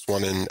my next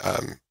one. And,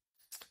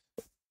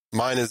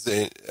 mine is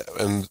this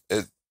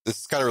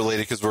is kind of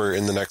related, because we're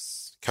in the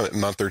next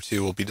month or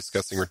two, we'll be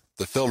discussing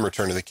the film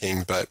Return of the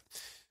King, but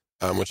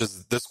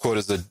this quote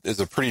is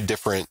a pretty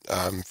different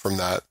from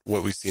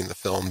what we see in the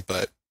film,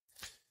 but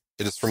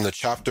it is from the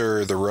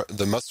chapter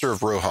the Muster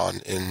of Rohan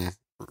in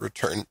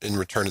Return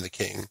of the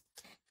King,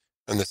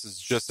 and this is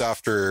just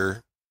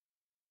after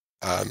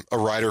a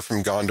rider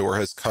from Gondor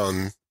has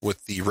come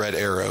with the red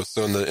arrow.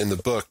 So in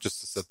the book, just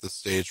to set the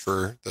stage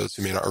for those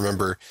who may not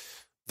remember,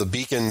 the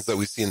beacons that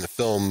we see in the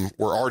film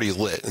were already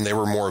lit, and they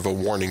were more of a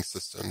warning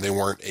system. They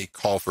weren't a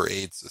call for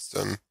aid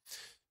system.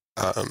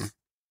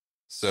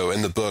 So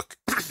in the book,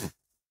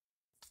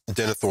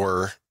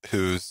 Denethor,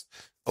 who's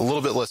a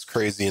little bit less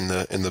crazy in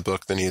the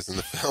book than he is in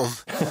the film,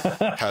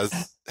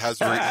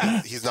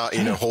 he's not,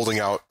 holding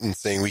out and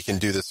saying we can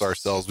do this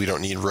ourselves. We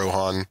don't need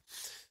Rohan.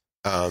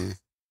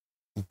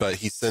 But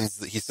he sends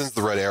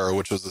the red arrow,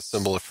 which was a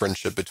symbol of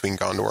friendship between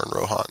Gondor and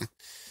Rohan.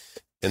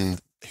 And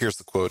here's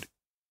the quote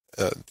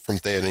from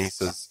Theoden. He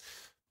says,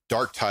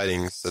 "Dark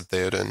tidings," said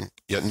Theoden,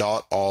 "yet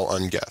not all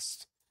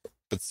unguessed.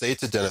 But say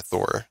to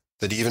Denethor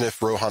that even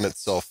if Rohan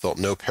itself felt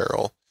no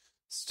peril,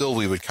 still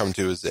we would come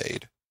to his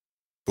aid.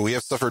 But we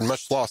have suffered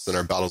much loss in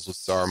our battles with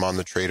Saruman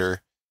the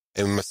traitor,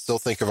 and we must still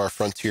think of our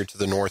frontier to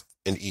the north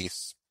and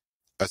east,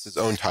 as his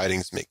own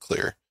tidings make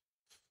clear.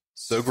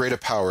 So great a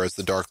power as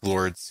the Dark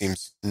Lord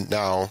seems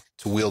now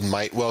to wield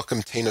might well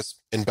contain us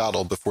in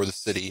battle before the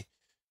city,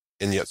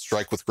 and yet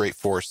strike with great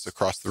force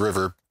across the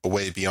river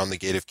away beyond the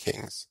Gate of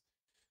Kings.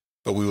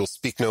 But we will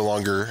speak no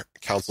longer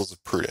counsels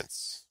of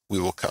prudence.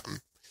 We will come.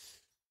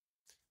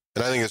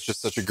 And I think it's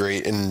just such a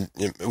great, and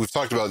we've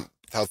talked about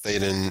how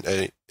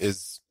Theoden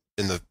is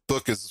in the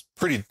book is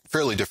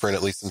fairly different,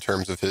 at least in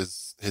terms of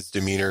his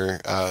demeanor,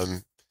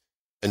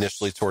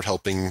 initially toward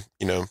helping,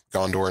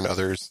 Gondor and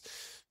others.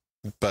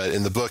 But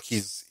in the book,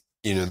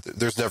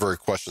 there's never a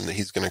question that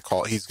he's going to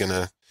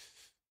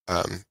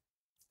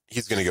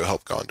go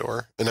help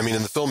Gondor. And I mean,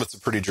 in the film, it's a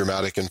pretty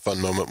dramatic and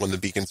fun moment when the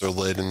beacons are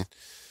lit and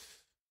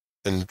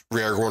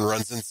Aragorn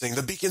runs in saying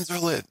the beacons are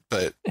lit.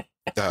 But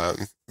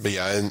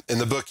yeah, in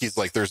the book, he's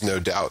like, there's no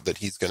doubt that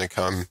he's going to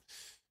come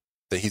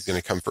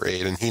for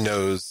aid. And he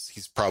knows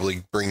he's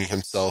probably bringing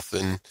himself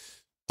and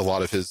a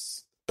lot of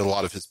his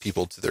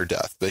people to their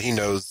death. But he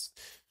knows,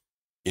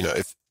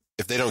 if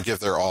they don't give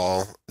their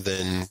all,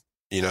 then,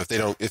 if they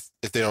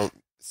don't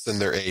send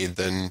their aid,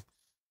 then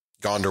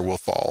Gondor will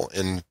fall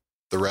and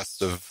the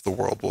rest of the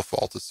world will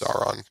fall to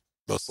Sauron,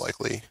 most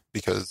likely,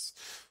 because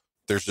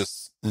there's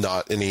just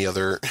not any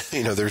other,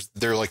 they're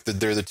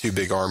the two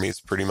big armies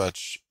pretty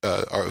much,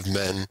 of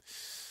men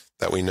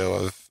that we know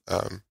of.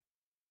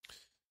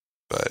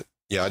 But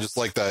yeah, I just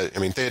like that. I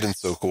mean, Theoden's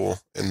so cool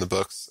in the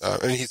books.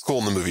 I mean, he's cool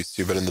in the movies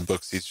too, but in the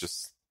books, he's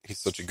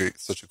such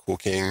a cool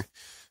king.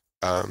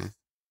 But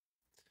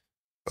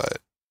I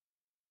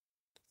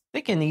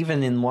think, and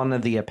even in one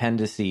of the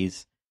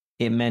appendices,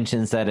 it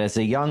mentions that as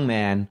a young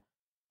man,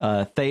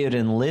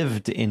 Theoden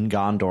lived in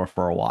Gondor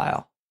for a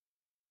while.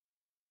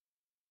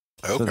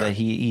 Okay. So that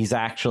he's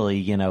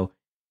actually,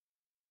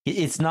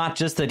 it's not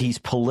just that he's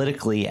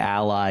politically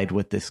allied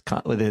with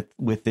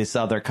this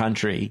other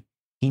country.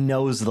 He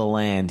knows the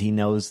land. He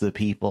knows the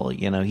people.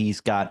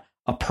 He's got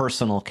a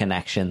personal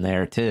connection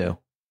there too.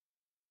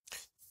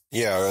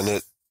 Yeah,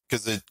 and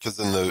because in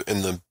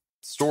the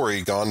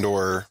story,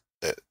 Gondor,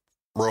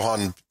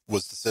 Rohan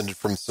was descended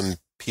from some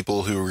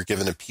people who were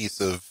given a piece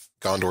of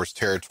Gondor's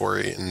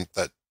territory, and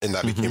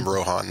that became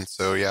Rohan.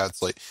 So yeah,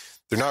 it's like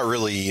they're not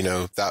really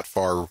that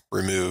far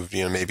removed.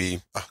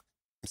 Maybe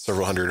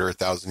several hundred or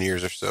 1,000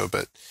 years or so,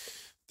 but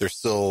they're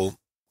still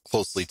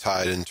closely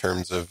tied in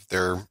terms of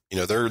they're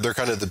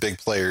kind of the big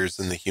players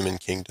in the human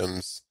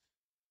kingdoms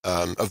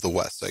of the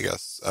West, I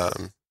guess.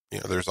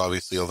 There's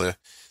obviously all the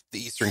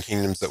Eastern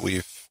kingdoms that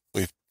we've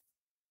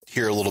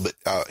hear a little bit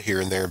out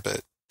here and there,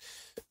 but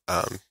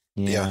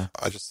yeah,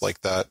 I just like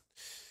that.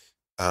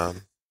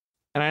 And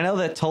I know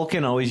that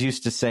Tolkien always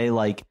used to say,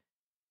 like,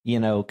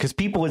 because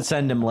people would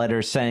send him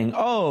letters saying,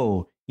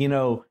 oh,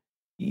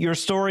 your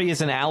story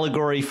is an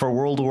allegory for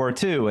World War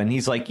II. And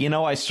he's like,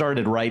 I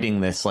started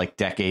writing this like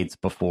decades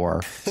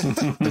before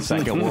the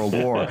Second World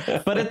War.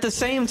 But at the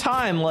same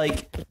time,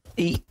 like,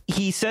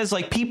 he says,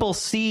 like, people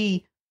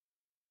see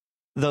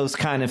those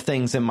kind of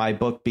things in my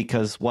book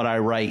because what I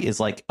write is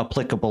like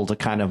applicable to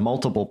kind of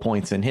multiple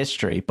points in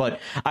history.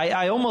 But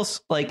I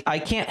almost like, I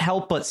can't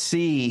help but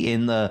see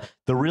in the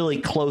really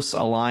close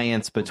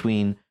alliance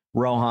between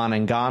Rohan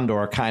and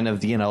Gondor kind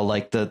of,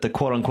 like the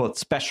quote unquote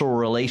special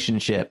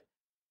relationship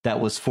that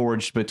was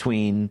forged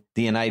between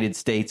the United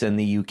States and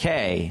the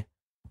UK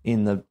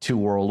in the two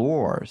world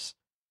wars,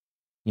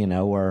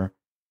 or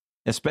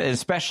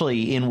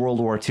especially in World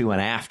War II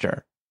and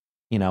after.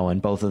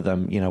 And both of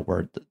them,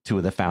 were two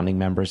of the founding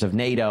members of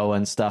NATO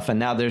and stuff. And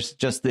now there's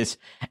just this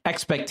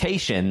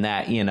expectation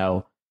that,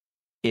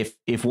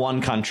 if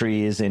one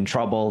country is in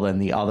trouble, then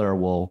the other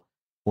will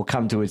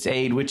come to its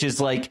aid, which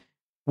is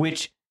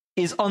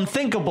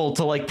unthinkable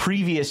to like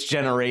previous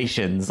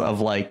generations of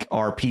like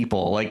our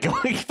people, like to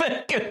like,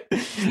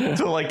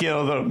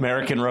 the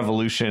American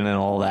Revolution and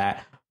all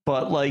that.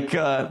 But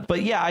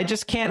but yeah, I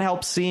just can't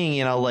help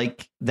seeing,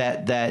 like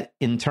that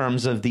in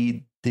terms of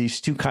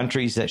these two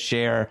countries that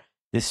share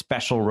this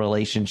special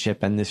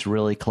relationship and this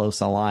really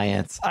close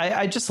alliance.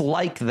 I just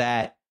like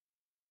that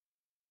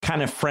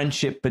kind of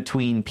friendship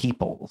between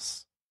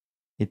peoples.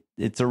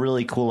 It's a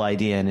really cool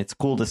idea, and it's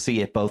cool to see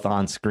it both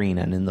on screen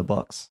and in the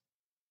books.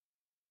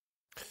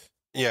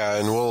 Yeah,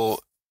 I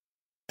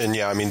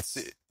mean,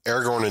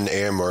 Aragorn and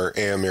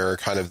Éomer are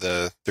kind of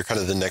the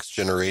next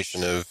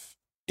generation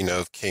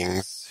of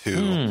kings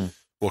who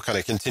will kind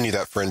of continue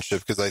that friendship,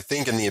 because I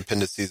think in the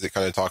appendices it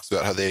kind of talks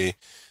about how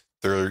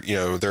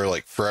they're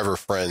like forever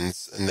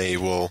friends, and they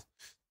will,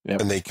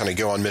 and they kind of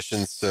go on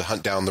missions to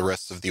hunt down the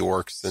rest of the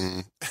orcs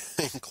and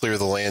clear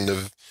the land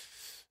of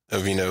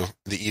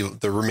the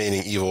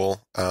remaining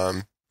evil.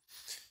 And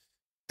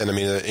I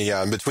mean,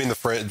 and between the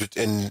friend,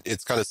 and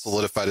it's kind of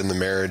solidified in the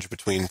marriage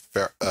between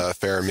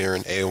Faramir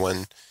and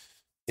Éowyn,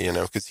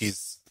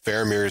 because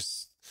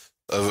Faramir's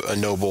a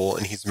noble,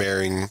 and he's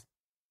marrying,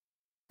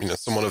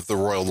 someone of the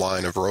royal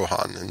line of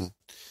Rohan, and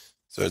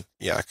so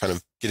yeah, kind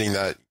of getting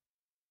that,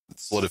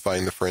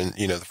 solidifying the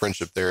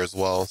friendship there as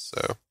well.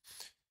 So,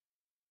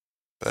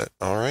 but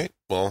all right,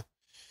 well,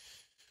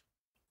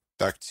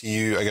 back to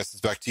you. I guess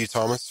it's back to you,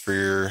 Thomas, for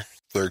your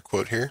third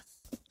quote here.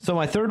 So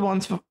my third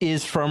one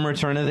is from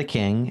Return of the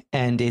King,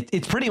 and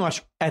it's pretty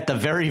much at the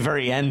very,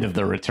 very end of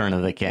the Return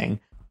of the King.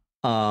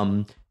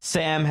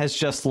 Sam has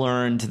just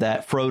learned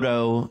that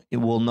Frodo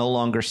will no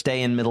longer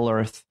stay in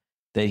Middle-earth,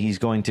 that he's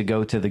going to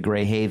go to the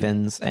Grey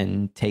Havens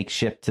and take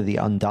ship to the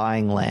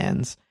Undying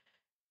Lands.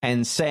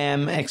 And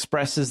Sam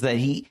expresses that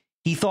he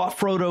thought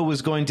Frodo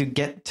was going to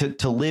get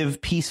to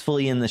live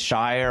peacefully in the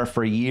Shire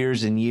for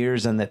years and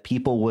years, and that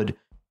people would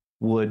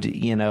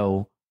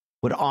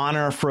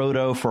honor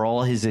Frodo for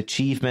all his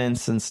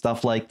achievements and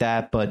stuff like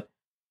that. But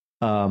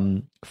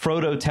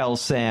Frodo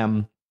tells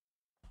Sam,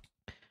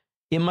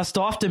 "It must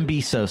often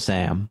be so,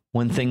 Sam,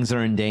 when things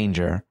are in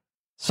danger.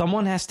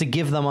 Someone has to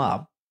give them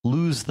up,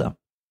 lose them,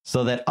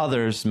 so that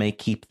others may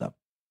keep them."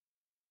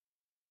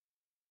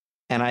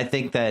 And I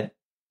think that,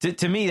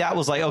 to me, that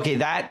was like, okay,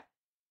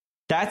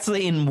 that's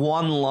in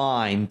one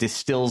line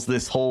distills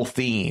this whole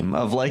theme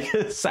of like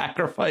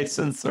sacrifice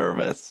and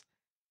service,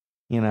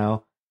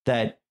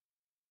 that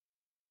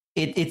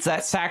it's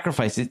that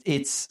sacrifice.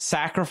 It's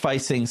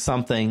sacrificing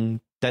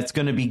something that's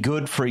going to be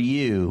good for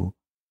you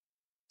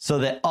so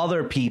that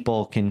other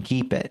people can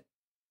keep it.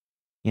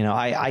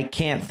 I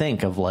can't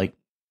think of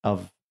a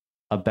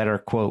better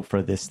quote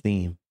for this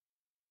theme.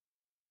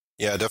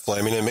 Yeah,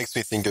 definitely. I mean, it makes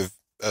me think of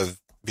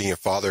being a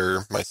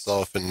father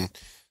myself, and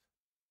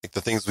like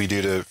the things we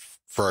do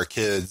for our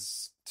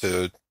kids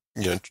to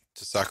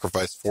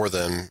sacrifice for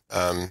them,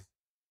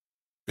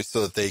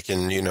 so that they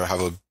can,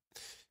 have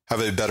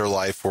a better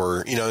life,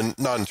 or,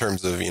 not in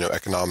terms of,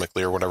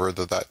 economically or whatever,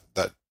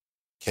 that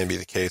can be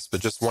the case, but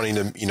just wanting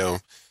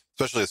to,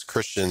 especially as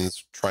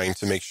Christians, trying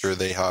to make sure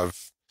that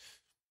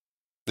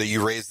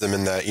you raise them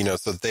in that,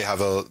 so that they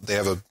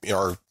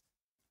are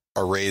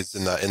raised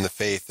in the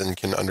faith and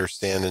can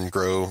understand and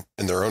grow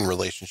in their own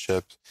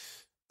relationships.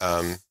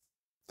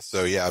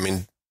 So yeah, I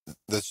mean,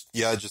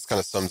 it just kind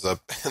of sums up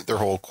their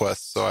whole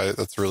quest. So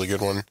that's a really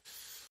good one.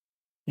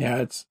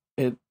 Yeah,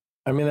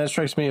 I mean, that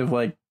strikes me of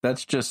like,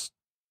 that's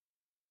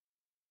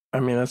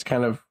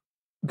kind of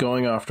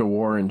going off to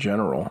war in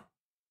general.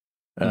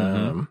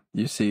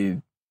 You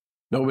see,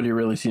 nobody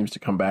really seems to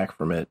come back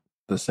from it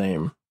the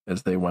same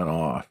as they went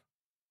off.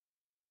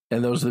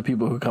 And those are the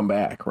people who come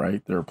back,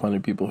 right? There are plenty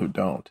of people who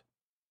don't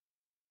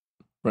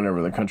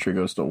whenever the country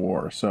goes to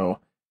war. So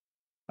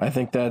I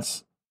think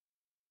that's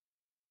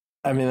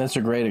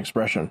a great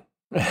expression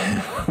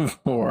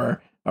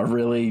for a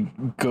really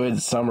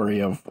good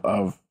summary of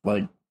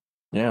like,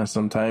 yeah,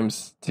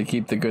 sometimes to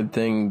keep the good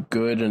thing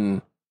good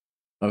and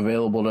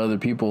available to other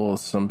people,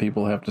 some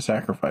people have to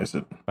sacrifice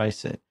it.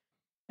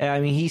 I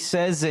mean, he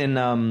says in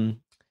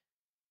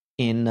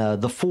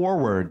the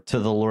foreword to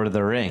The Lord of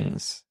the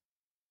Rings,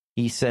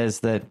 he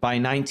says that by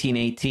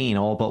 1918,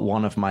 all but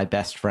one of my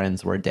best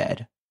friends were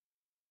dead.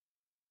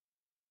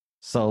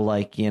 So,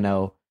 like, he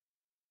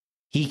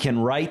can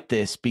write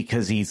this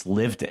because he's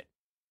lived it.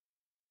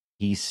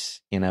 He's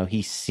seen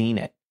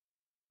it.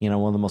 One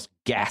of the most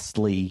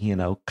ghastly,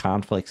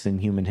 conflicts in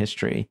human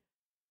history.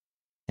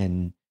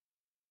 And,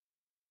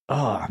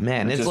 oh,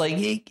 man, it's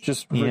like...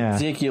 Just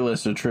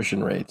ridiculous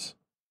attrition rates.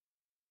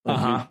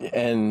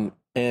 And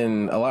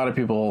a lot of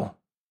people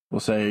will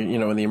say,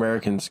 when the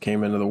Americans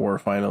came into the war,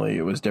 finally,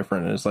 it was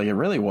different. And it's like, it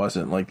really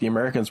wasn't. Like, the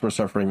Americans were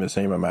suffering the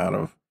same amount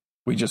of,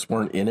 we just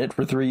weren't in it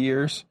for 3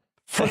 years.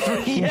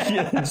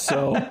 Yeah.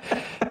 So,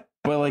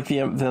 but like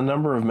the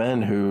number of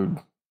men who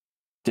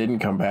didn't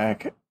come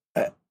back,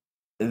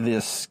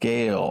 this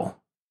scale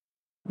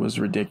was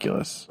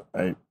ridiculous.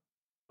 I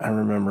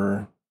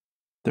remember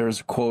there was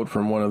a quote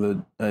from one of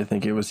the, I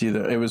think it was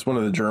one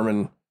of the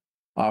German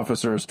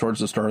officers towards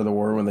the start of the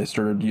war when they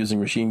started using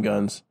machine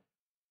guns.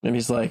 And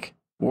he's like,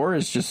 war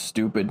is just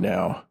stupid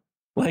now.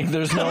 Like,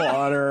 there's no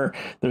honor.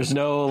 There's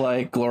no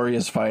like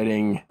glorious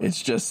fighting.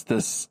 It's just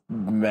this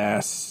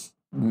mass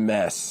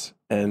mess.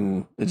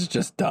 And it's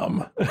just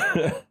dumb.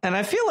 And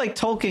I feel like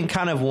Tolkien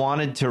kind of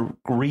wanted to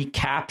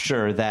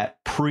recapture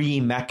that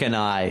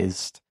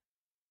pre-mechanized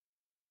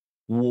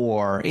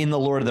war in The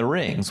Lord of the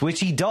Rings, which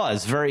he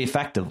does very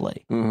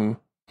effectively. Mm-hmm.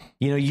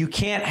 You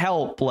can't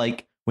help,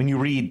 like, when you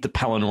read the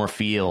Pelennor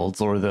Fields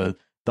or the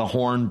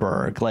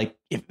Hornburg, like,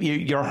 if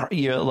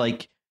you're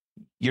like,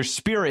 your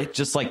spirit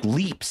just like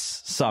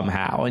leaps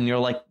somehow, and you're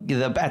like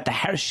at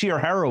the sheer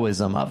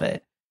heroism of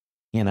it,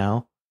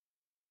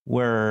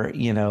 where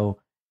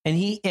and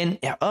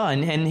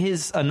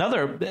his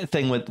another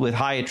thing with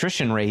high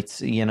attrition rates,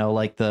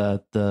 like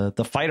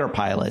the fighter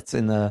pilots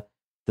in the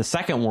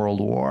Second World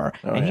War,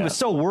 he was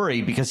so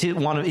worried because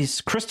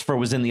his Christopher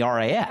was in the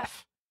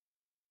RAF,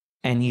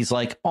 and he's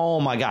like,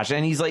 oh my gosh,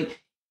 and he's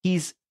like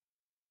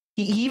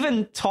he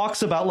even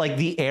talks about like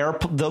the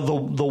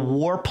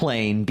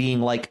warplane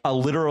being like a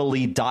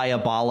literally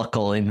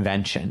diabolical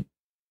invention.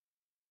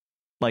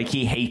 Like,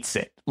 he hates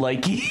it.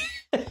 Like,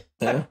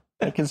 yeah,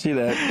 I can see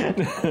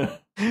that.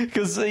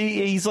 Because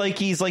he's like,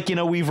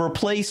 we've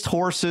replaced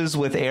horses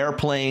with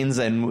airplanes,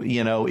 and,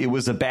 it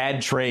was a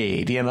bad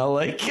trade,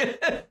 like,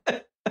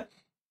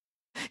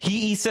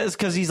 He says,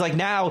 because he's like,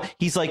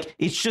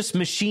 it's just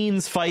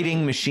machines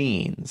fighting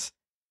machines.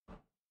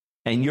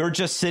 And you're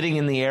just sitting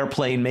in the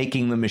airplane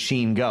making the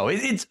machine go.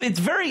 It's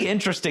very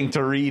interesting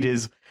to read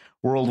his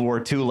World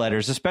War II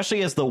letters,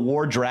 especially as the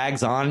war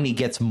drags on and he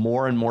gets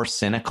more and more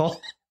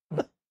cynical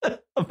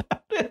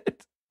about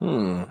it.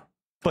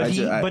 But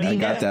I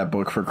got that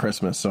book for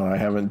Christmas, so I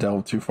haven't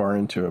delved too far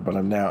into it. But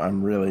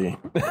I'm really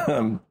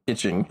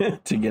itching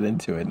to get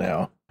into it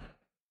now.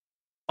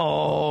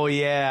 Oh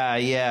yeah,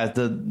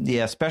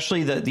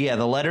 especially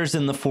the letters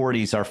in the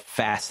 40s are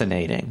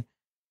fascinating.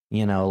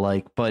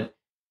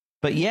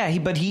 But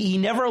he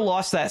never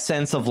lost that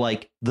sense of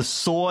like the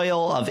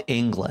soil of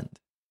England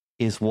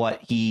is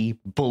what he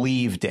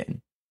believed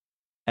in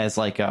as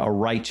like a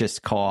righteous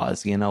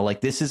cause,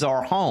 like this is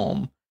our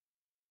home.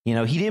 He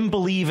didn't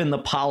believe in the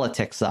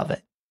politics of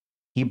it.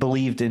 He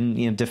believed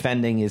in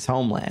defending his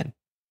homeland.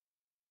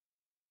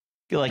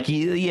 Like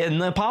in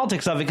the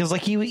politics of it, because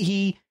like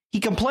he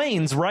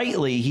complains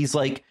rightly. He's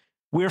like,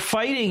 we're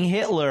fighting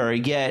Hitler,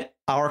 yet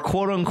our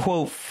quote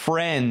unquote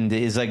friend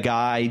is a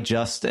guy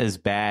just as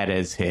bad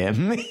as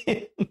him.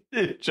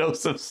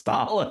 Joseph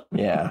Stalin.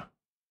 Yeah.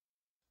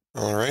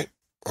 All right.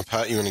 Well,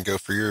 Pat, you want to go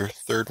for your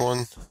third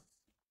one?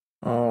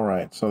 All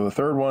right. So the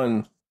third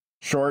one,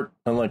 short,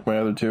 unlike my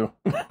other two.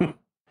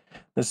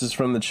 This is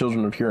from the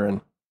Children of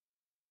Hurin.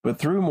 But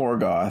though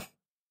Morgoth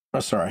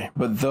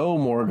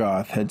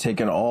had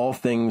taken all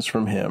things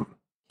from him,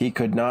 he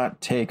could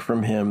not take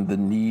from him the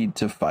need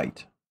to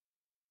fight.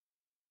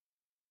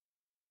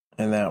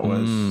 And that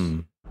was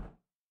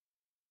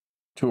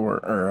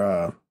Turin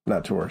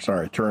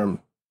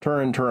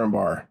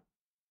Turambar,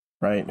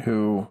 right?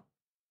 Who,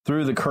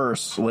 through the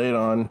curse laid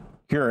on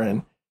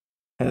Hurin,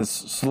 has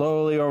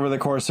slowly over the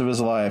course of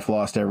his life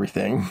lost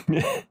everything.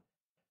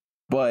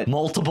 But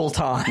multiple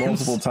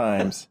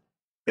times.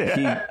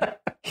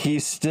 He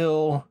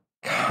still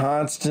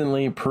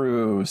constantly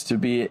proves to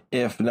be,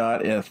 if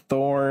not a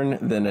thorn,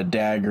 then a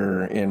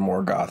dagger in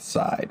Morgoth's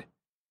side.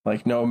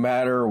 Like, no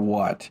matter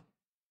what,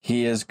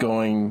 he is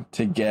going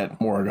to get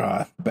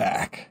Morgoth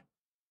back.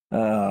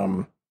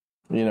 And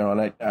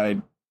I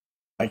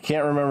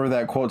can't remember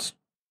that quote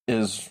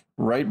is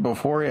right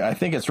before I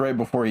think it's right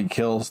before he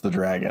kills the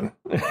dragon.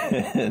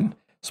 And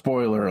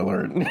spoiler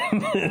alert.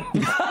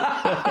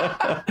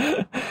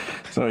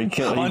 So a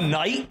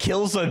knight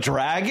kills a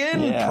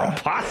dragon? Yeah,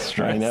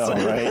 preposterous. I know,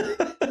 right?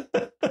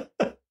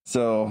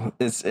 So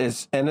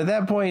it's and at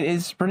that point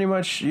it's pretty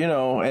much,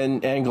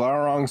 and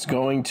Glaurung's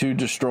going to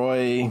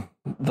destroy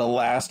the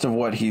last of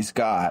what he's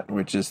got,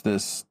 which is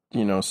this,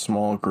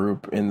 small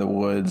group in the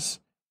woods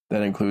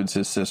that includes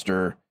his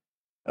sister,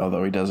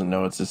 although he doesn't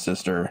know it's his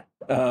sister.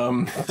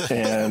 And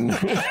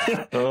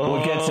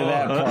we'll get to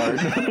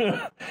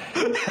that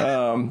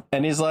part.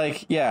 And he's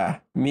like, yeah,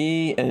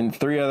 me and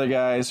 3 other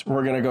guys,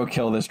 we're going to go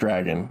kill this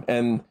dragon.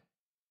 And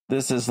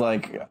this is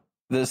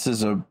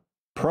a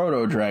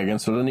proto dragon,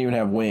 so it doesn't even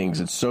have wings.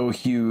 It's so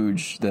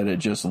huge that it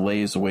just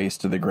lays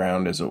waste to the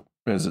ground as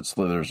it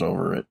slithers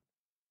over it.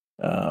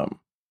 And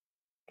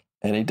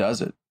he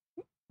does it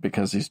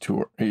because he's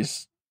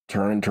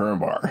Turin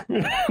Turambar.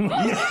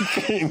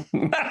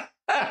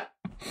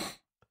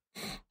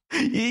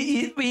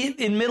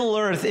 In Middle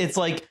Earth, it's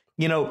like,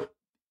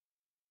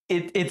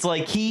 it's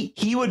like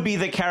he would be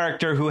the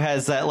character who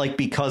has that, like,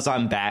 because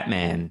I'm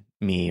Batman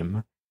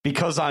meme,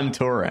 because I'm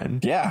Turin.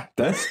 Yeah,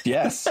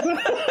 yes.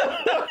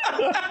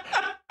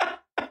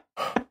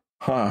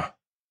 Huh.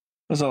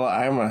 There's a lot.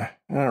 I'm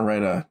gonna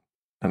write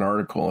an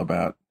article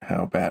about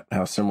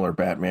how similar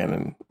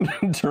Batman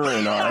and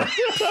Turin are.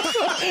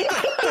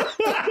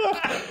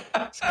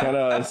 It's kind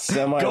of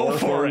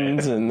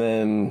semi-orphans and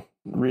then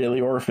really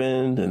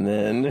orphaned, and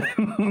then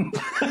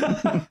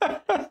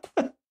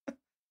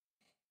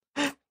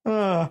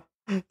I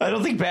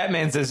don't think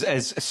Batman's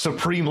as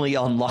supremely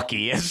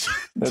unlucky as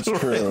that's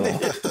true.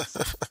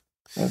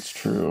 That's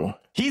true.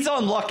 He's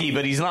unlucky,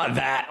 but he's not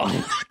that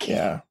unlucky.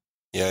 Yeah,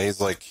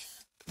 he's like,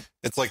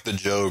 it's like the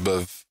Job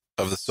of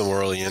the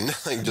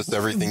Silmarillion. Like, just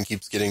everything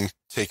keeps getting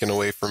taken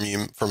away from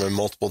him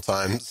multiple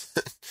times.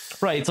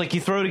 Right. It's like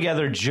you throw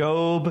together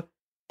Job,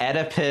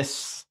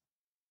 Oedipus.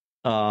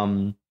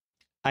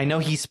 I know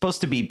he's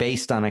supposed to be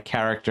based on a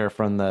character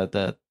from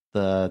the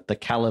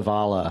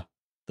Kalevala,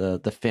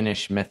 the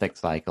Finnish mythic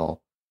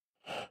cycle.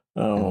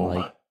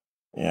 Oh,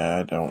 yeah,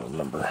 I don't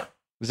remember.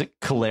 Was it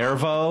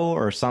Kalervo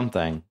or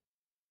something?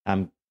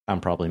 I'm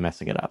probably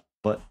messing it up,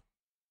 but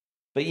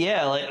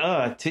yeah,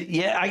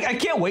 I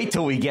can't wait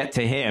till we get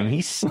to him.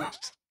 He's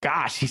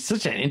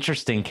such an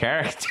interesting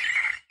character,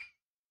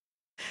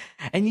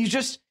 and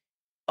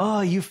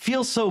you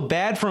feel so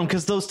bad for him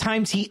because those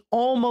times he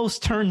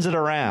almost turns it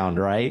around,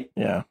 right?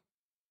 Yeah.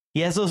 He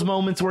has those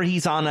moments where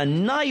he's on a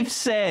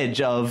knife's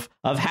edge of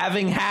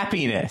having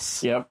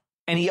happiness. Yep.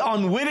 And he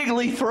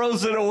unwittingly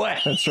throws it away.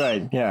 That's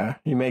right. Yeah.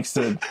 He makes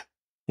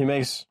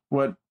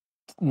what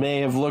may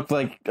have looked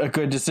like a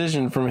good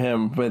decision from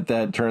him, but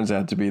that turns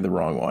out to be the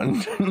wrong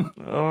one.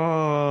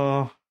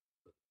 Oh.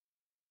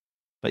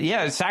 But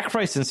yeah,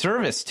 sacrifice and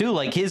service too.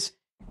 Like his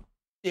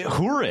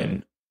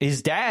Hurin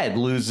his dad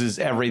loses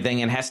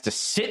everything and has to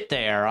sit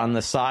there on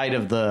the side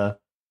of the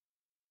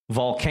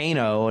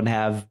volcano and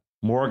have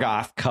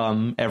Morgoth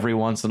come every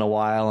once in a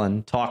while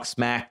and talk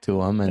smack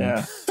to him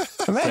and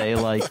say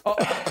like,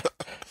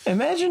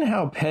 imagine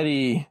how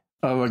petty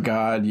of a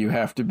god you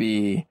have to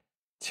be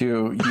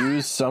to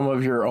use some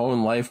of your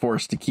own life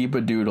force to keep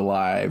a dude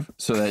alive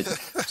so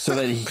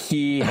that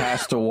he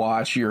has to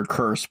watch your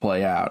curse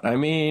play out. I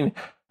mean,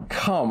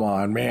 come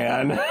on,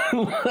 man.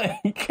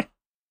 Like,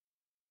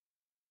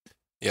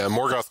 yeah,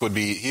 Morgoth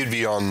he'd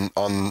be on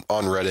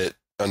Reddit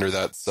under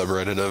that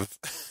subreddit of,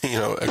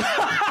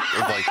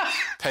 of like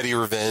petty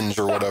revenge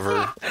or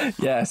whatever.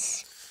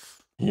 Yes,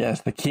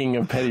 the king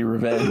of petty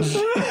revenge.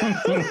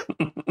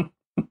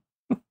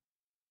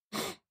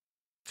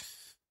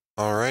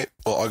 All right.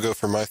 Well, I'll go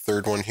for my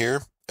third one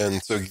here.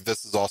 And so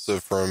this is also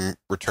from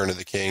Return of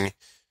the King.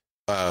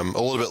 A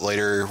little bit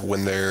later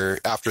when they're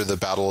after the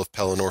Battle of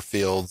Pelennor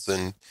Fields,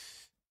 and,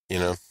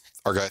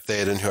 our guy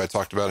Theoden, who I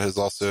talked about,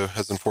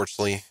 has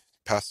unfortunately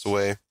passed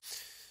away.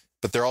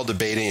 But they're all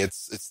debating.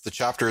 It's the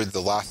chapter,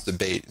 the last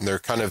debate, and they're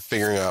kind of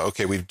figuring out,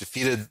 okay, we've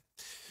defeated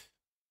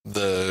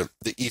the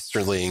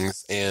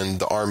Easterlings and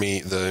the army,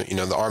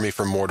 the army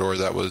from Mordor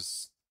that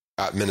was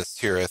at Minas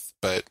Tirith,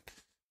 but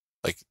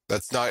like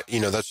that's not,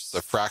 that's just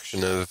a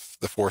fraction of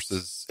the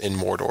forces in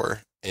Mordor,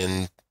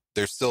 and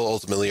they're still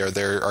ultimately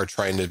are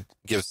trying to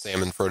give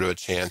Sam and Frodo a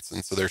chance,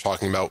 and so they're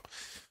talking about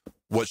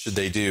what should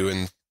they do,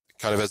 and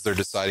kind of as they're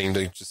deciding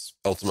to just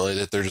ultimately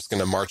that they're just going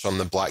to march on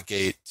the Black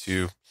Gate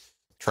to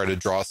try to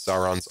draw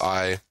Sauron's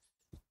eye.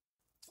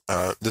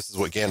 This is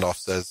what Gandalf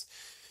says,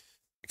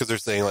 because they're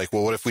saying like,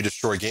 well, what if we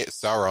destroy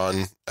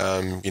Sauron?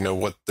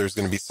 What there's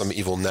going to be some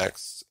evil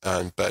next,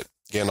 but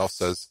Gandalf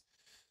says,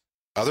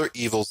 other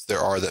evils there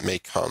are that may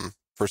come,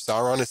 for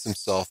Sauron is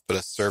himself but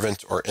a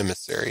servant or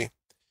emissary.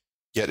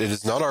 Yet it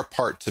is not our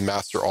part to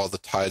master all the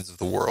tides of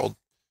the world,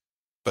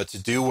 but to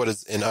do what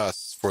is in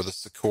us for the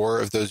succor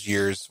of those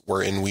years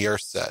wherein we are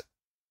set,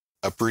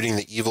 uprooting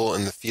the evil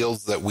in the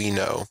fields that we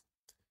know,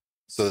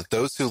 so that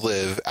those who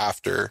live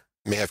after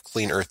may have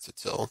clean earth to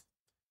till.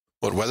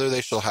 What weather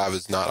they shall have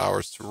is not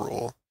ours to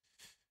rule.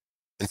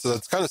 And so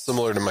that's kind of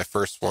similar to my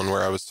first one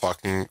where I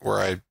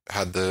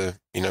had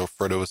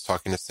Frodo was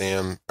talking to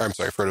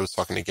Frodo was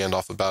talking to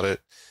Gandalf about it.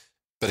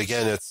 But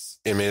again, it's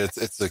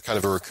a kind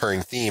of a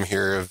recurring theme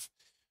here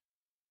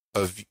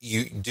of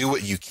you do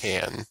what you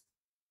can.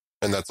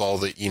 And that's all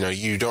that,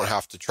 you don't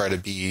have to try to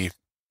be,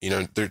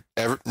 not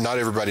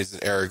everybody's an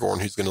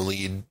Aragorn who's going to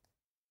lead,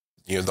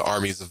 the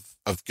armies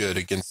of good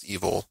against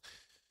evil.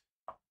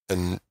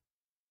 And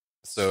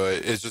so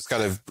it just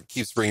kind of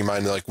keeps bringing in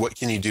mind, like, what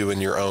can you do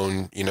in your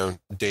own,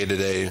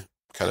 day-to-day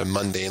kind of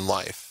mundane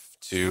life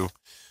to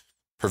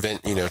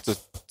prevent, to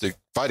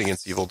fight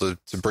against evil, to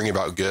bring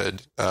about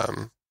good.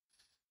 And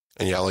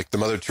yeah, like the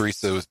Mother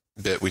Teresa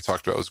bit we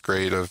talked about was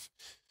great of,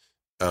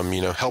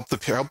 help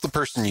the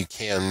person you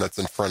can that's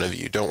in front of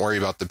you. Don't worry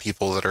about the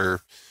people that are,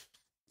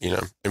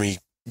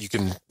 you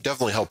can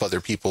definitely help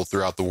other people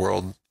throughout the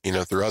world,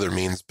 through other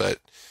means, but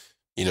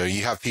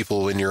you have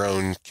people in your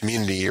own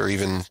community or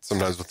even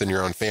sometimes within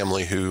your own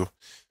family who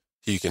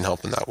you can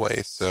help in that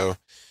way. So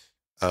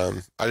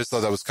I just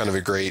thought that was kind of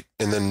a great,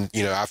 and then,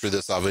 after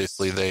this,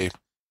 obviously they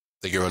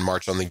go and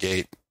march on the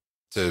gate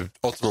to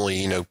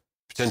ultimately,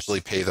 potentially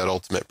pay that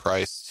ultimate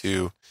price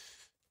to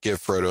give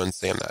Frodo and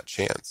Sam that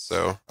chance.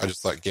 So I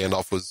just thought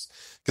Gandalf was,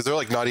 because they're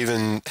like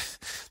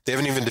they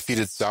haven't even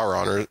defeated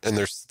Sauron, and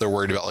they're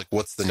worried about like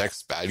what's the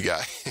next bad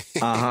guy.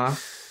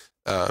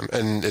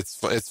 And it's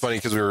funny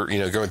because we were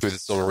going through the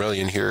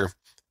Silmarillion here.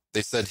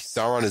 They said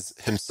Sauron is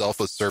himself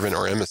a servant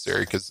or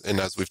emissary and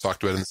as we've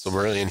talked about in the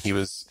Silmarillion, he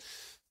was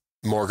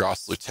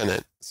Morgoth's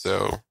lieutenant.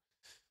 So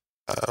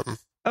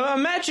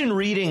imagine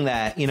reading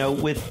that,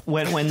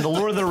 when the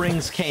Lord of the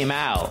Rings came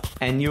out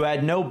and you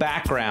had no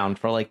background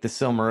for like the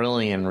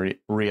Silmarillion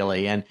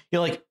really, and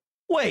you're like,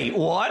 wait,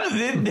 what?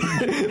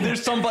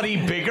 There's somebody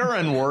bigger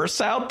and worse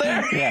out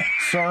there? Yeah,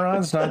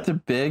 Sauron's not the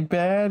big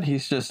bad.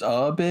 He's just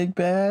a big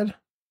bad.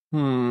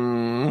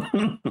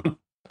 And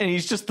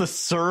he's just the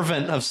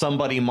servant of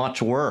somebody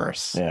much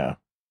worse. Yeah.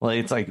 Like,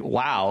 it's like,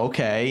 wow,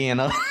 okay,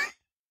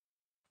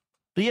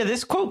 But yeah,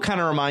 this quote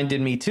kind of reminded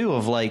me too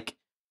of like,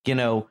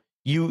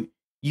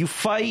 you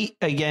fight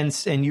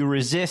against and you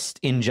resist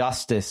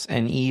injustice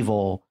and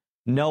evil,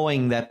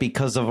 knowing that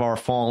because of our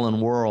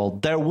fallen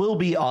world, there will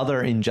be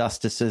other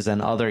injustices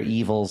and other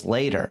evils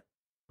later.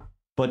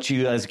 But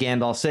you, as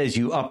Gandalf says,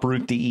 you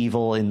uproot the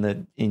evil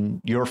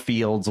in your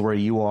fields where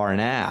you are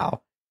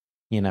now.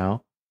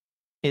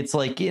 It's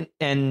like,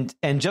 and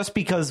just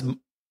because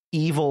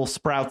evil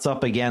sprouts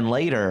up again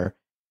later,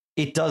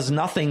 it does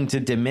nothing to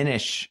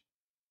diminish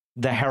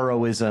the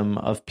heroism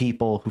of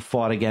people who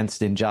fought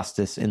against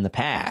injustice in the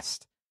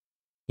past.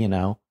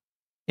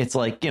 It's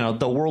like,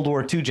 the World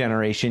War II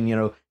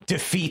generation,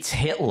 defeats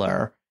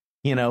Hitler,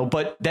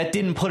 but that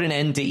didn't put an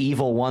end to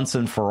evil once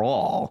and for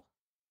all.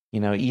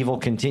 Evil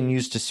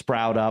continues to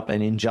sprout up,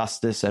 and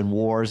injustice and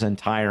wars and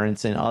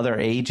tyrants in other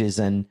ages.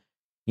 And,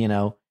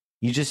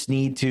 you just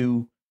need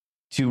to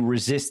to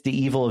resist the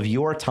evil of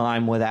your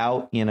time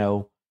without,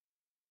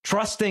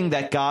 trusting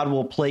that God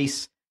will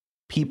place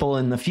people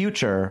in the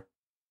future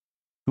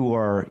who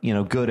are,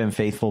 good and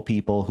faithful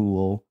people who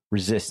will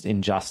resist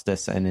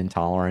injustice and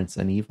intolerance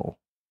and evil.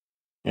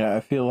 Yeah,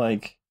 I feel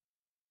like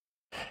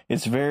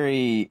it's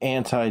very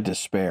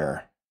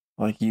anti-despair.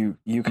 Like you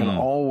can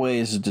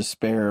always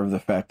despair of the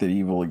fact that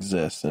evil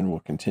exists and will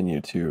continue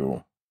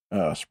to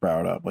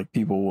sprout up. Like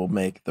people will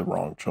make the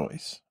wrong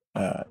choice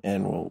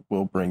and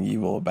will bring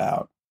evil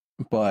about.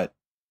 But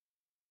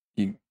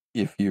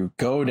if you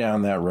go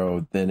down that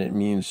road, then it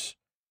means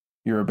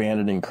you're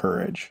abandoning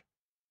courage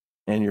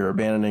and you're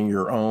abandoning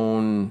your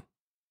own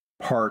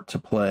part to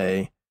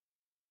play.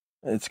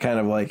 It's kind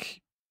of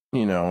like,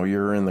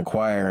 you're in the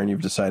choir and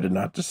you've decided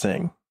not to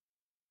sing.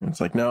 It's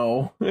like,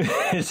 no,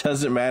 it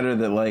doesn't matter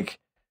that, like,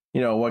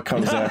 what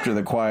comes after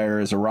the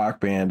choir is a rock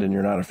band and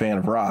you're not a fan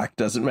of rock.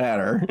 Doesn't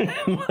matter.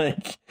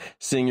 Like,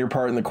 sing your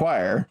part in the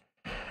choir.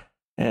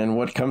 And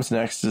what comes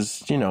next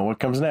is, what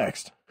comes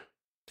next.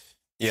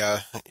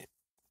 Yeah,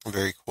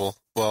 very cool.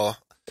 Well,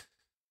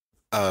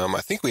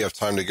 I think we have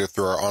time to go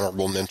through our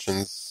honorable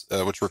mentions,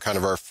 which were kind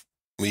of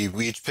we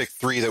each picked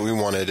 3 that we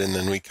wanted, and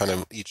then we kind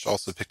of each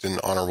also picked an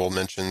honorable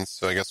mentions.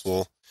 So I guess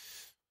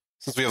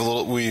since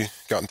we've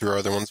gotten through our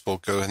other ones, we'll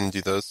go ahead and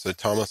do those. So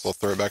Thomas, I'll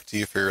throw it back to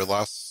you for your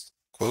last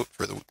quote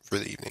for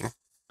the evening.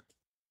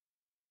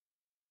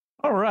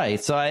 All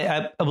right. So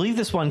I believe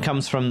this one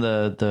comes from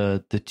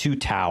the Two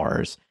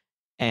Towers,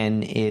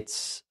 and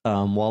it's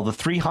while the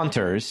 3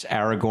 hunters,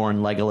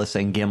 Aragorn, Legolas,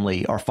 and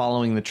Gimli, are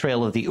following the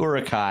trail of the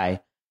Uruk-hai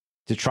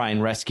to try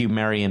and rescue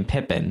Merry and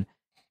Pippin,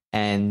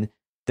 and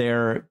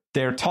they're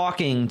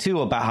talking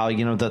too about how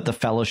the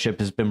Fellowship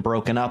has been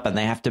broken up and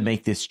they have to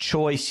make this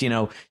choice.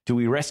 Do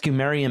we rescue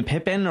Merry and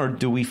Pippin or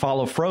do we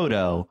follow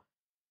Frodo?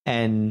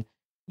 And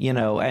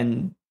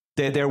and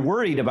they're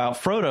worried about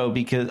Frodo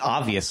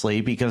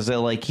because they're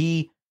like,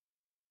 he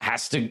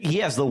has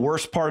the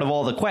worst part of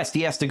all the quest.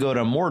 He has to go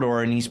to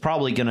Mordor and he's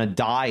probably going to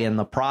die in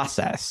the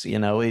process.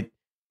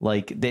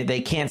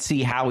 They can't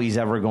see how he's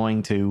ever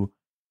going to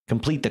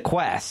complete the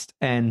quest.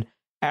 And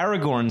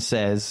Aragorn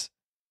says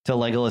to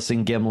Legolas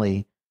and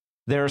Gimli,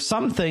 there are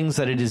some things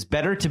that it is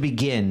better to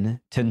begin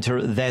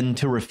than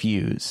to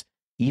refuse,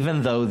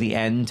 even though the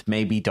end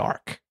may be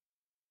dark.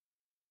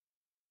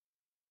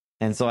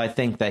 And so I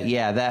think that,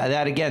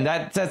 that again,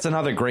 that's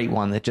another great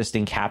one that just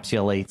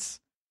encapsulates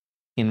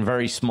in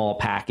very small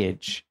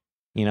package,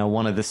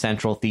 one of the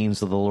central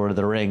themes of the Lord of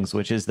the Rings,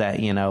 which is that,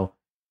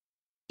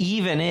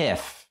 even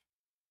if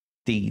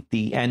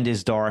the end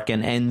is dark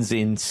and ends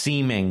in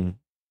seeming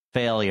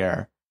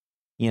failure,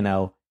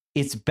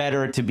 it's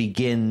better to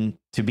begin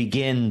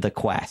the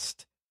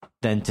quest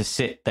than to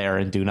sit there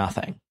and do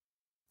nothing.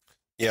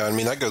 Yeah, I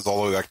mean, that goes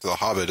all the way back to The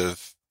Hobbit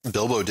of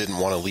Bilbo didn't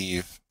want to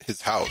leave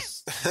his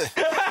house.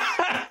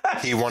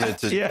 He wanted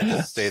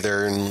to stay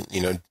there and,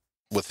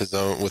 with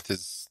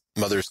his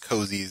mother's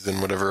cozies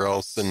and whatever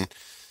else and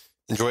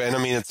enjoy it. And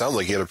I mean, it sounds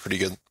like he had a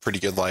pretty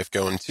good life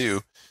going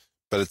too,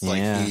 but it's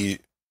like you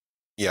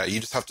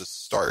just have to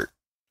start.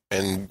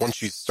 And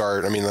once you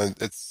start, I mean,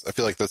 I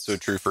feel like that's so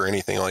true for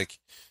anything. Like,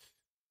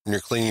 when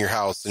you're cleaning your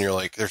house and you're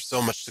like, there's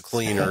so much to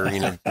clean, or,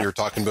 you were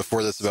talking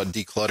before this about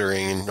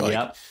decluttering and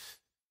like,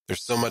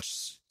 there's so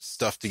much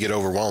stuff to get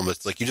overwhelmed.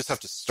 It's like, you just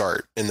have to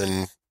start. And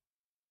then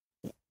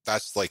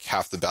that's like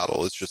half the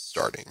battle is just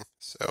starting.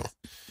 So,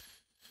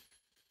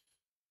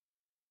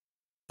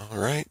 all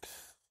right.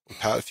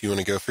 Pat, if you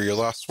want to go for your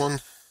last one.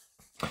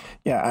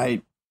 Yeah,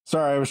 I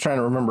was trying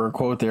to remember a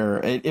quote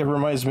there. It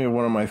reminds me of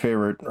one of my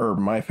favorite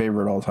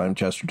all-time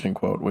Chesterton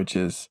quote, which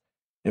is,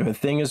 if a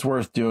thing is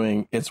worth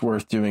doing, it's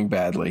worth doing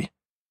badly.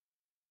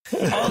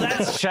 Oh,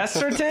 that's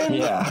Chesterton?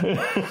 Yeah.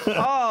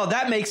 Oh,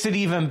 that makes it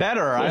even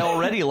better. I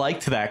already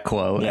liked that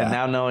quote, and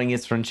now knowing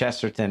it's from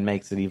Chesterton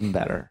makes it even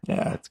better.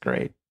 Yeah. That's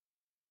great.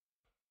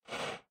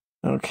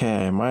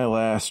 Okay, my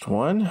last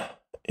one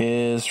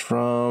is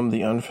from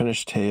the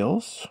Unfinished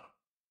Tales.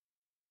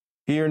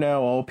 Hear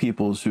now, all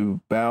peoples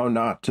who bow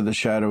not to the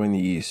shadow in the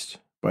east.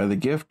 By the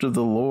gift of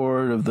the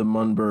Lord of the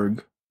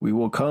Munberg, we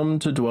will come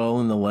to dwell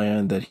in the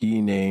land that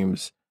he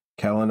names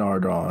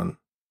Calenardon.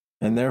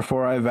 And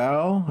therefore I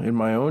vow, in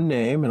my own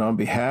name and on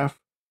behalf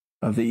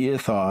of the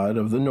Eothod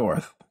of the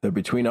north, that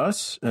between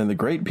us and the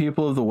great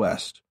people of the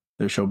west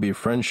there shall be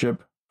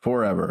friendship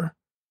forever.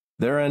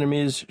 Their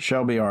enemies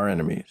shall be our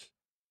enemies.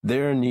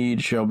 Their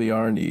need shall be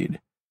our need.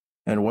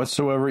 And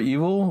whatsoever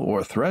evil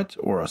or threat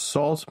or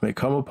assault may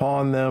come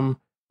upon them,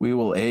 we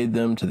will aid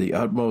them to the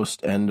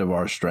utmost end of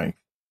our strength.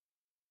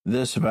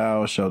 This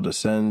vow shall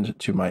descend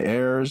to my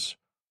heirs,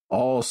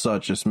 all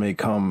such as may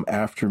come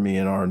after me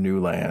in our new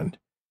land,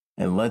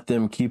 and let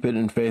them keep it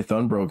in faith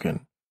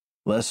unbroken,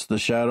 lest the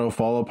shadow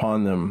fall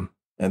upon them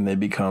and they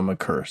become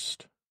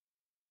accursed.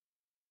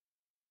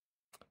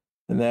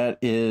 And that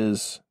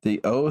is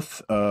the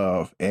Oath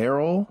of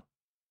Earl,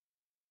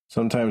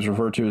 sometimes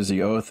referred to as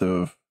the Oath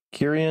of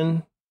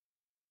Cirion,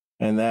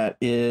 and that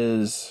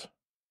is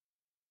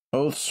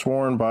oath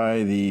sworn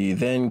by the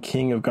then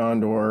King of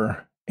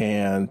Gondor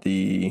and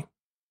the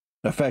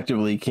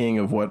effectively king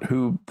of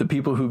the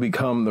people who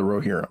become the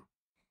Rohirrim.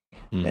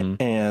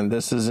 Mhm. And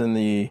this is in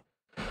the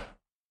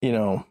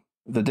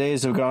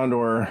days of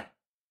Gondor,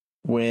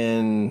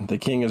 when the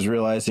king is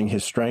realizing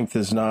his strength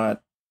is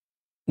not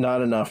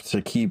enough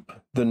to keep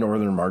the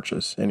northern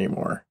marches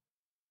anymore.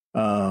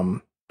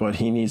 But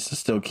he needs to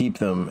still keep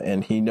them,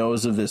 and he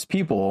knows of this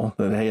people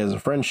that he has a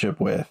friendship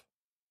with,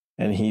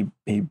 and he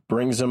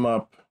brings them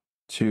up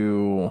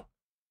to,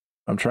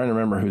 I'm trying to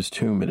remember whose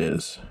tomb it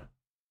is.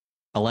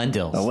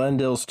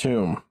 Elendil's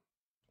tomb.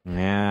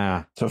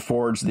 Yeah. To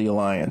forge the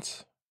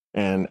alliance,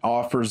 and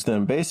offers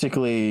them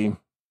basically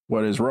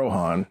what is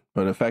Rohan,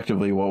 but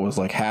effectively what was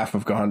like half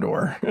of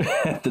Gondor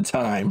at the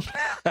time,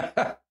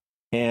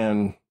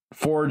 and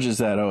forges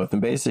that oath.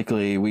 And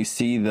basically we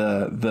see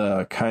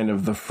the kind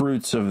of the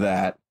fruits of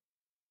that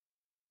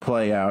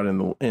play out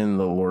in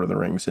the Lord of the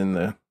Rings, in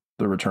the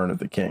Return of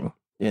the King,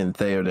 in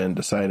Theoden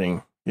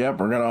deciding, yep,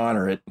 we're going to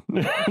honor it.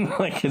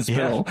 Like, it's been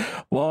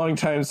a long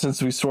time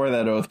since we swore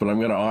that oath, but I'm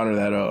going to honor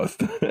that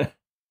oath.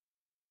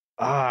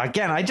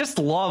 Again, I just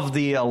love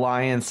the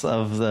alliance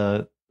of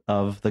the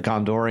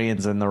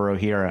Gondorians and the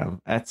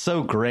Rohirrim. That's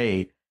so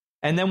great.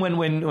 And then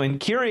when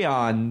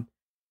Kirion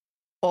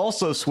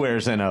also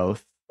swears an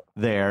oath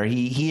there,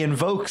 he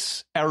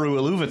invokes Eru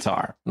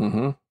Ilúvatar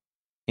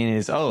in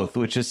his oath,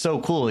 which is so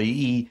cool.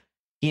 He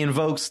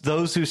invokes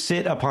those who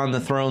sit upon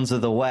the thrones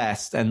of the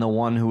West and the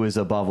one who is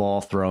above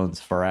all thrones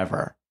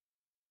forever.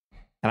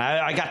 And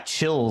I got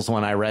chills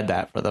when I read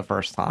that for the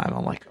first time.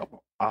 I'm like,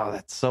 oh,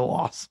 that's so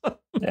awesome.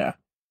 Yeah.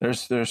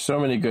 There's so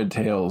many good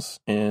tales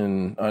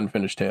in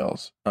Unfinished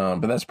Tales,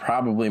 but that's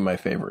probably my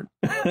favorite.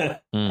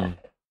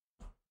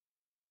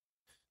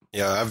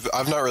 Yeah,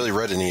 I've not really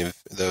read any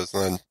of those,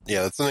 and then,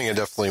 yeah, that's something I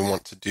definitely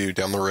want to do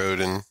down the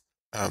road, and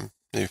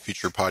maybe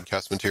future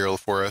podcast material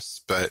for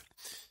us. But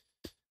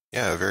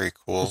yeah, very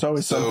cool. There's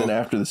always something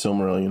after the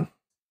Silmarillion.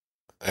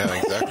 Yeah,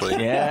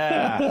 exactly.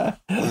 Yeah,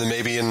 and then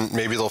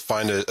maybe they'll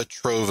find a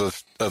trove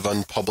of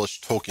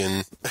unpublished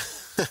Tolkien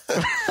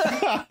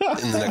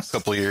in the next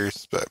couple of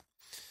years. But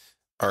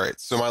all right,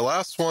 so my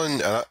last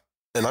one,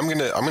 and I'm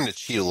gonna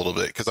cheat a little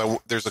bit, because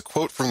there's a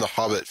quote from the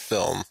Hobbit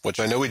film, which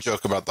I know we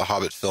joke about the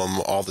Hobbit film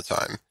all the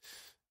time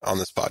on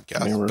this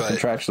podcast. I mean, we're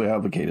contractually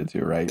obligated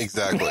to, right?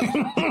 Exactly.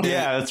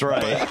 Yeah, that's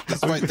right. But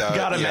despite that,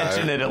 gotta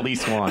mention it at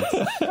least once.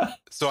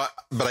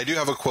 But I do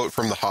have a quote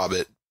from the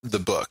Hobbit, the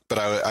book, but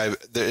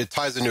it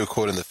ties into a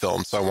quote in the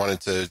film, so I wanted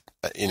to,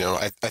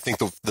 I think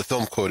the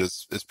film quote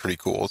is pretty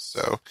cool.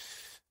 So,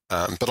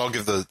 but I'll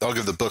give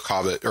the book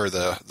Hobbit, or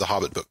the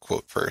Hobbit book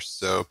quote first.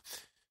 So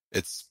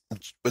it's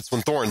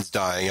when Thorin's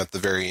dying at the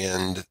very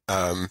end,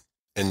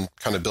 and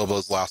kind of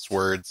Bilbo's last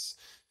words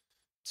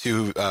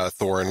to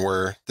Thorin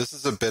were, "This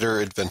is a bitter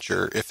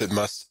adventure, if it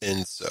must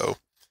end so,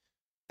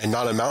 and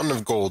not a mountain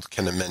of gold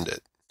can amend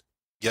it.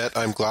 Yet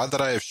I'm glad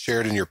that I have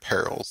shared in your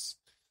perils.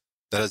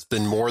 That has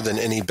been more than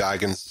any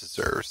Baggins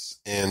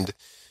deserves." And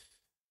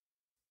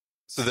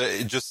so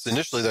that just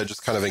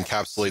kind of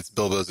encapsulates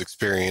Bilbo's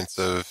experience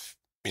of,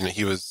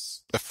 he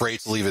was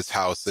afraid to leave his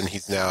house, and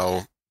he's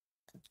now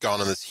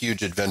gone on this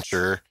huge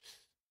adventure.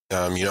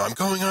 I'm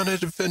going on an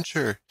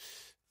adventure,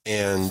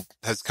 and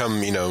has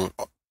come,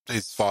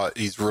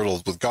 he's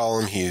riddled with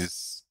Gollum.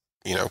 He's,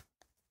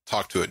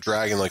 talked to a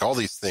dragon, like all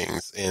these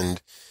things.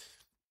 And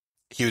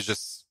he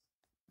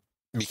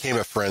became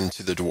a friend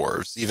to the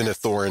dwarves, even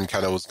if Thorin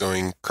kind of was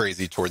going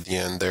crazy toward the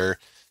end there.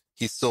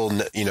 He still,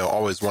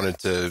 always wanted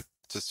to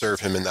serve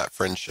him in that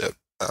friendship,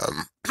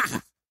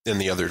 in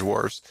the other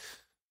dwarves.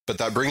 But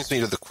that brings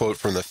me to the quote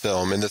from the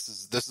film. And this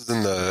is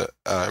in the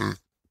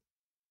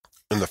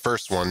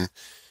first one.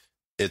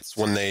 It's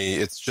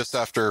just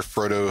after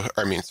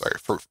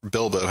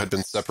Bilbo had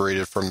been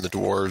separated from the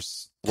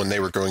dwarves when they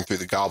were going through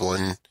the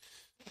goblin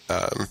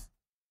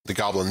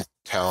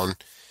town,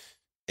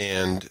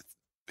 and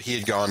he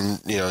had gone,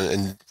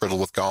 and riddled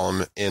with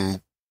Gollum,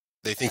 and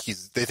they think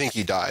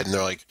he died, and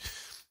they're like,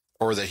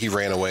 or that he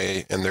ran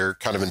away, and they're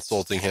kind of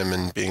insulting him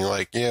and being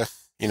like, yeah,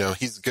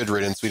 he's good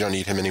riddance, we don't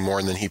need him anymore.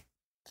 And then he,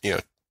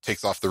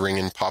 takes off the ring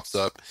and pops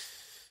up,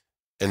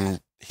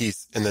 and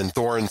then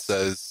Thorin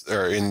says,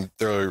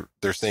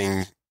 they're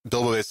saying,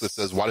 Bilbo basically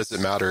says, "Why does it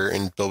matter?"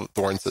 And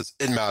Thorin says,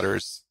 "It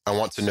matters. I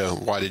want to know,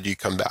 why did you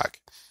come back?"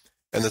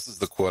 And this is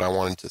the quote I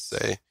wanted to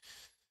say.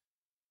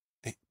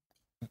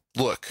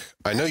 "Look,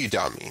 I know you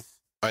doubt me.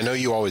 I know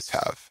you always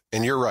have.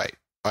 And you're right.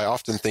 I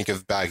often think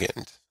of Bag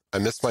End. I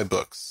miss my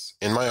books,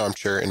 in my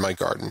armchair, in my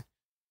garden.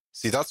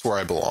 See, that's where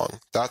I belong.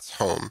 That's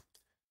home.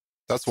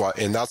 That's why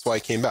I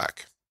came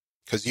back.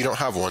 Because you don't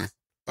have one,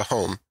 a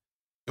home.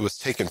 It was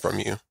taken from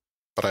you.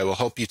 But I will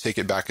help you take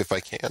it back if I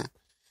can."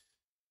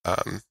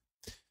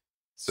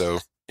 So,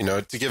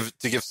 to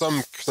give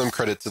some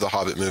credit to the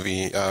Hobbit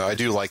movie, I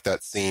do like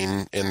that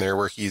scene in there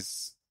where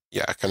he's,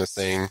 kind of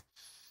saying,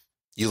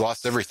 "You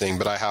lost everything,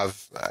 but I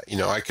have,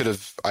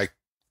 I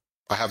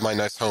have my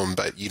nice home,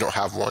 but you don't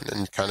have one."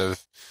 And kind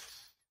of,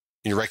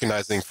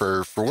 recognizing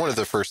for one of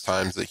the first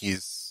times that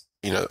he's,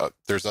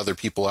 there's other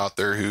people out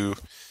there who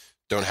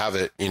don't have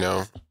it,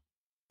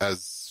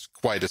 as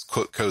quite as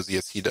cozy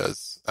as he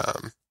does.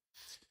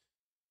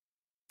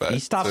 But he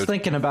stops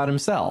thinking about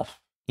himself.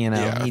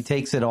 He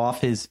takes it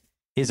off his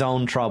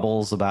own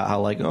troubles about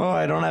how like, oh,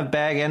 I don't have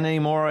Bag End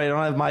anymore. I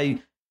don't have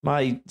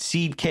my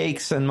seed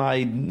cakes and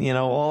my,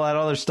 all that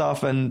other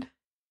stuff. And,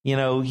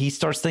 he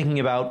starts thinking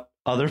about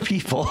other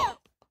people.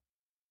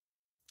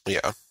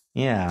 Yeah.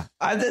 Yeah.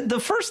 The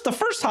first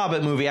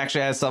Hobbit movie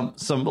actually has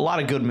a lot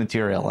of good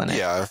material in it.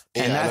 Yeah.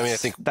 And I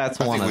think that's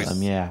one of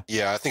them. Yeah.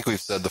 Yeah. I think we've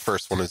said the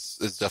first one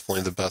is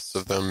definitely the best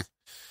of them.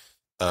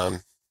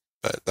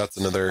 But that's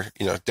another,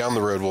 down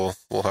the road,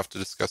 we'll have to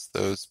discuss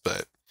those,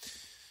 but,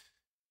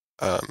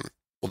 well,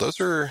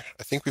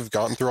 I think we've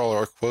gotten through all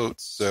our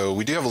quotes. So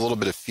we do have a little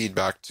bit of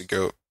feedback to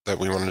go that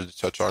we wanted to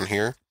touch on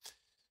here.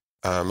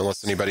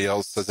 Unless anybody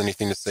else has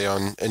anything to say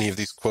on any of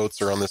these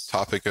quotes or on this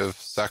topic of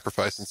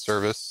sacrifice and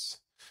service.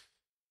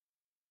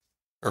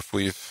 Or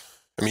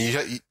if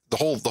the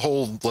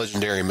whole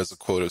Legendarium is a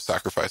quote of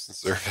sacrifice and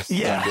service.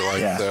 Yeah. I feel like.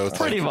 Yeah. So it's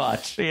pretty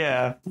much.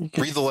 Yeah.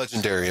 Read the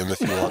Legendarium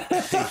if you want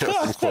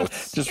some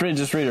quotes. Just read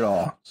it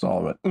all. It's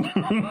all of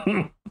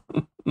it.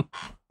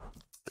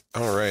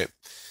 All right.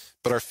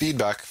 But our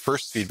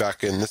first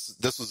feedback, and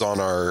this was on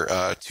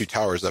our Two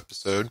Towers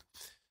episode.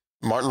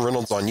 Martin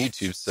Reynolds on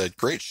YouTube said,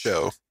 "Great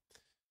show.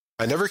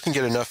 I never can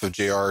get enough of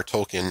J.R.R.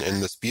 Tolkien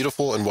and this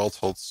beautiful and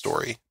well-told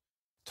story.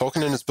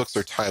 Tolkien and his books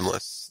are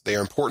timeless. They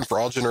are important for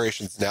all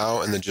generations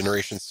now and the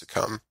generations to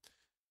come.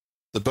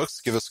 The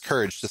books give us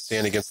courage to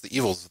stand against the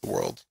evils of the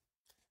world."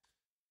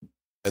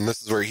 And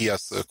this is where he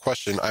asks a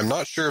question. I'm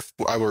not sure if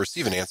I will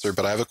receive an answer,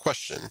 but I have a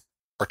question.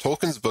 Are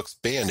Tolkien's books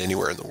banned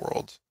anywhere in the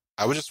world?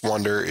 I would just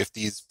wonder if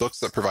these books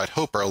that provide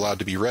hope are allowed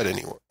to be read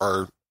anywhere,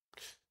 or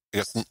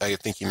I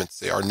think he meant to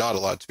say are not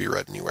allowed to be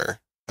read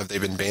anywhere. Have they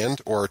been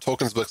banned, or are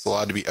Tolkien's books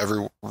allowed to be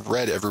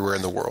read everywhere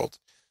in the world?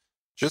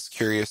 Just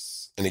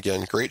curious. And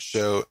again, great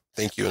show.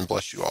 Thank you and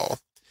bless you all.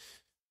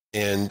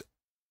 And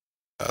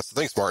so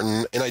thanks,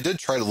 Martin. And I did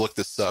try to look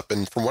this up,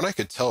 and from what I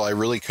could tell, I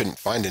really couldn't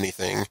find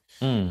anything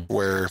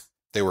where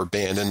they were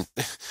banned. And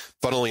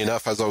funnily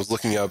enough, as I was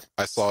looking up,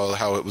 I saw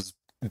how it was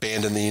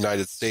banned in the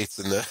United States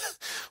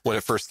when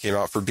it first came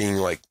out for being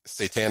like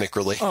satanic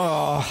related.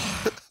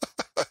 Oh.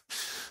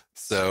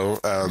 So,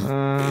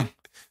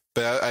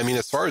 but I mean,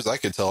 as far as I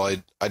could tell,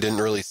 I didn't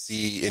really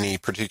see any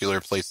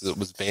particular places it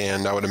was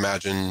banned. I would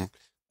imagine,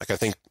 like, I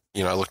think,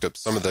 I looked up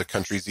some of the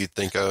countries you'd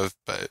think of,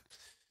 but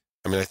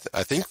I mean,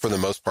 I think for the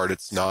most part,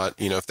 it's not,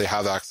 if they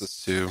have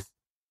access to,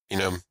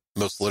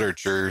 most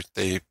literature,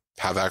 they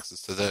have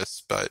access to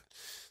this, but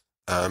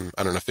I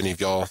don't know if any of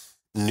y'all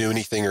knew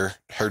anything or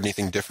heard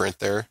anything different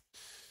there.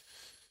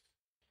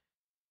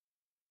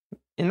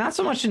 And not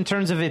so much in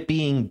terms of it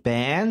being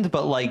banned,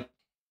 but like,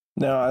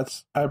 no,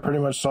 I pretty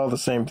much saw the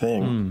same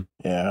thing.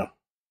 Yeah.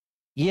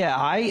 Yeah,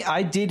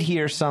 I did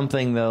hear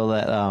something though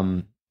that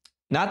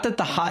not that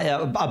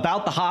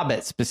about the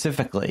Hobbit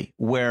specifically,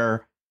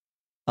 where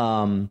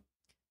when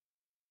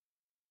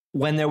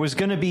there was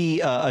going to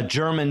be a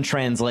German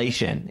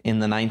translation in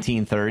the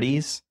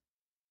 1930s,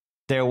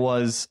 there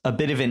was a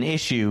bit of an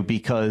issue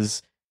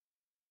because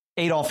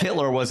Adolf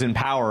Hitler was in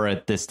power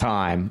at this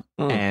time,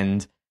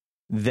 and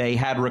they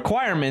had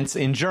requirements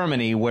in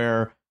Germany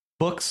where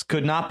books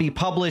could not be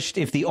published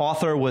if the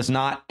author was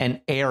not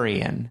an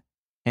Aryan.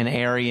 An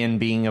Aryan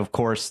being, of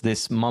course,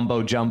 this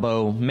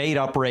mumbo-jumbo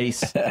made-up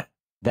race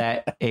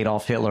that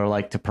Adolf Hitler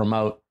liked to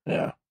promote.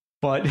 Yeah.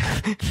 But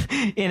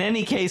in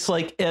any case,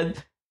 like,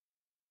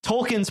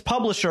 Tolkien's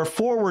publisher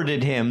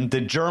forwarded him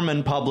the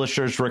German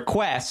publisher's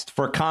request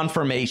for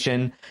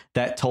confirmation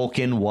that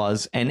Tolkien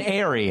was an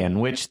Aryan,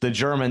 which the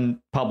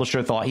German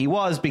publisher thought he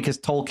was because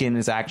Tolkien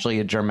is actually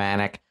a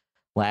Germanic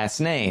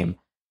last name.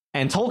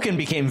 And Tolkien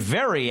became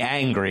very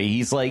angry.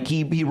 He's like,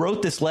 he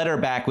wrote this letter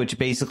back, which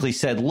basically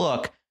said,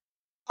 look,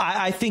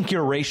 I think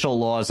your racial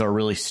laws are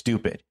really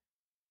stupid.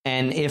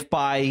 And if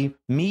by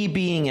me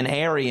being an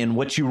Aryan,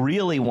 what you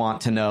really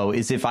want to know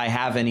is if I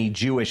have any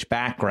Jewish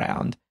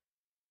background.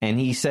 And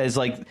he says,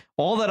 like,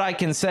 all that I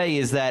can say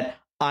is that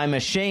I'm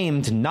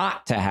ashamed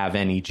not to have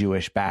any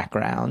Jewish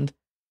background.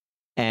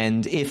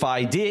 And if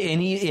I did,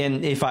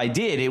 if I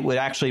did, it would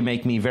actually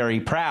make me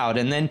very proud.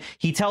 And then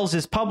he tells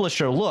his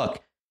publisher,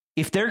 look,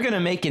 if they're going to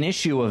make an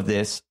issue of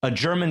this, a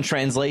German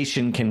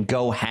translation can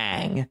go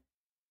hang,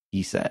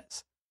 he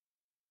says.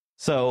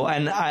 So,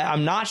 and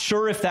I'm not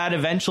sure if that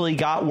eventually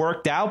got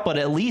worked out, but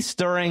at least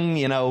during,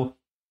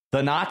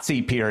 the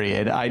Nazi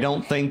period, I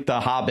don't think The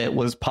Hobbit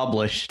was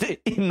published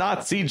in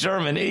Nazi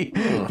Germany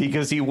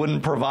because he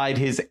wouldn't provide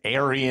his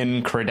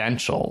Aryan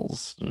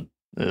credentials.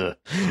 How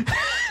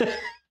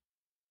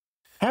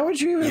would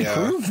you even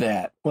prove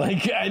that?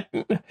 Like, I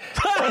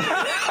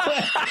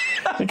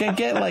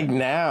get like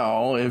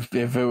now, if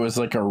it was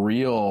like a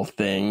real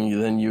thing,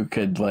 then you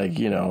could like,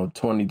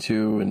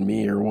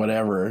 22andMe or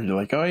whatever. You're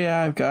like, oh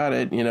yeah, I've got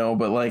it,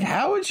 but like,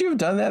 how would you have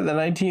done that in the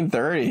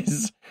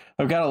 1930s?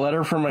 I've got a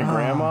letter from my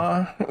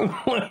grandma.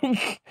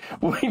 Like,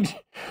 wait.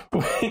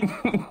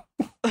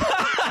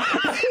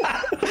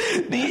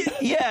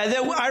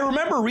 I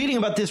remember reading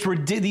about these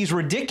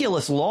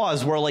ridiculous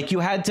laws where like you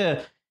had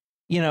to,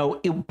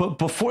 but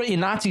before in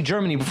Nazi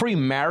Germany, before you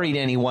married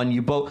anyone,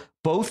 you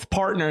both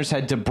partners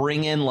had to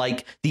bring in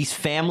like these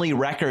family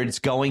records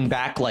going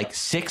back like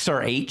 6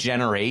 or 8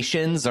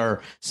 generations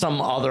or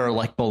some other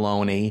like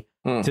baloney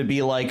to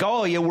be like,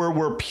 oh yeah,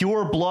 we're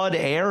pure blood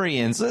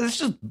Aryans. It's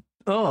just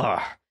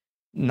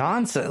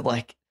nonsense.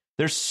 Like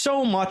there's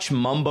so much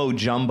mumbo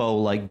jumbo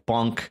like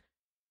bunk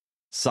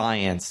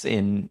science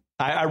in.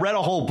 I read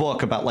a whole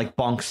book about like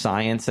bunk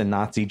science in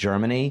Nazi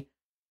Germany.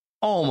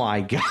 Oh my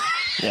god.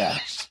 Yeah.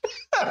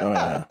 Oh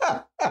yeah.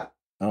 I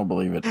don't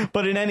believe it.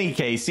 But in any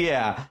case,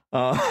 yeah,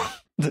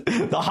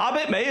 the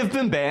Hobbit may have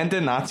been banned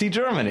in Nazi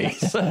Germany.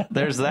 So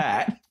there's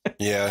that.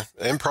 Yeah,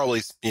 and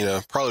probably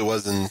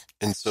was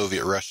in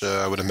Soviet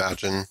Russia, I would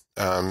imagine,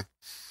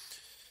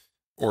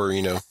 or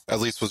at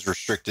least was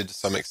restricted to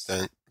some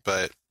extent.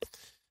 But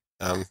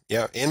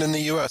yeah, and in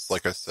the U.S.,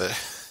 like I said.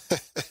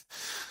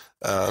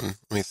 Let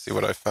me see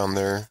what I found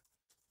there.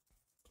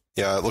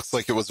 Yeah, it looks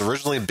like it was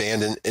originally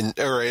banned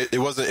it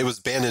was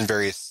banned in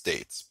various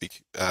states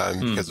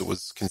because it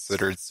was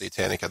considered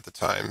satanic at the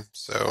time.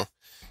 So,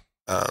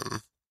 I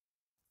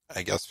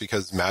guess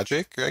because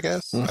magic, I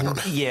guess. I don't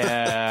know.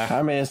 Yeah.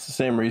 I mean, it's the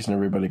same reason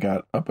everybody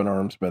got up in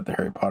arms about the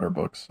Harry Potter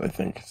books, I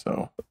think.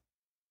 So.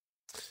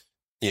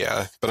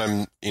 Yeah,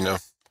 but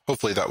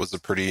hopefully that was I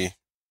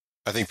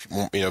think,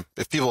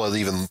 if people had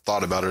even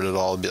thought about it at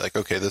all, it'd be like,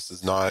 okay, this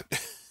is not,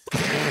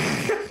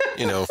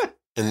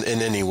 in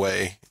any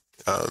way.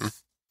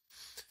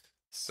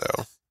 So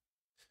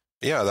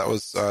yeah, that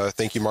was,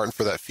 thank you, Martin,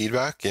 for that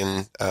feedback.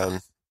 And,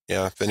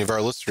 yeah, if any of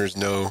our listeners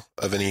know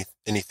of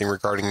anything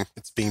regarding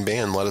it's being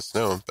banned, let us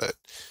know. But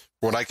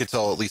from what I could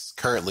tell, at least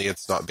currently,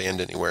 it's not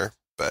banned anywhere.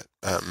 But,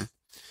 and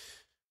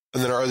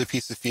then our other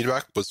piece of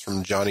feedback was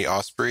from Johnny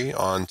Osprey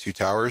on Two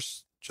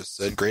Towers. Just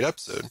said, great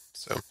episode.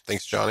 So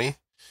thanks, Johnny.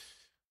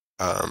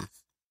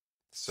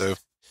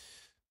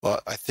 Well,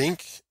 I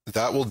think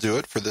that will do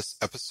it for this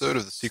episode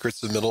of The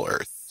Secrets of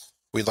Middle-earth.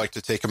 We'd like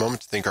to take a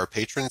moment to thank our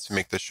patrons who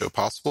make this show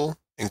possible,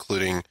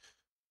 including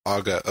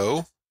Aga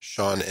O,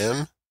 Sean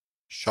M,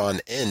 Sean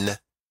N,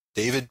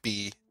 David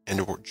B, and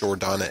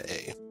Jordana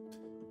A.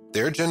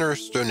 Their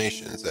generous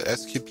donations at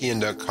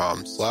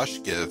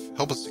sqpn.com/give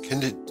help us to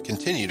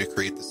continue to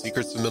create The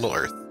Secrets of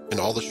Middle-earth and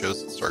all the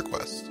shows at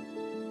StarQuest.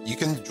 You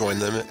can join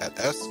them at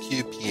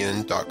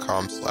sqpn.com/give.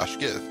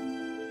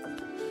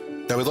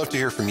 Now, we'd love to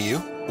hear from you.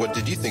 What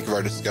did you think of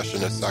our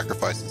discussion of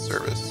sacrifice and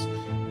service?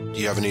 Do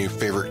you have any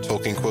favorite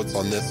Tolkien quotes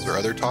on this or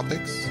other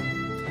topics?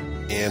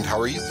 And how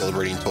are you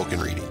celebrating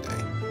Tolkien Reading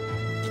Day?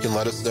 You can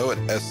let us know at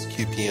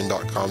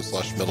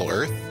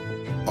sqpn.com/middle-earth,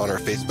 on our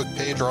Facebook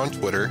page or on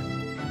Twitter.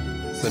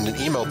 Send an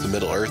email to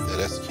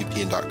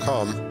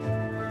middle-earth@sqpn.com,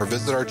 or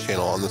visit our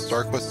channel on the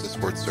StarQuest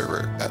Discord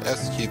server at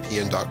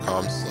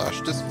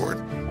sqpn.com/discord.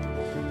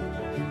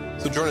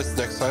 So join us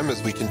next time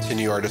as we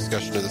continue our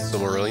discussion of the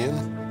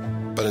Silmarillion.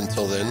 But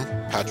until then,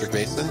 Patrick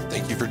Mason,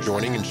 thank you for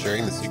joining and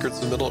sharing the secrets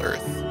of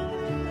Middle-earth.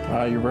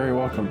 You're very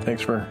welcome.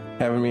 Thanks for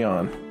having me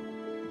on.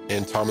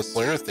 And Thomas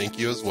Lerner, thank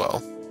you as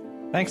well.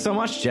 Thanks so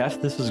much, Jeff.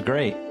 This was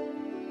great.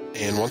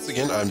 And once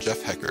again, I'm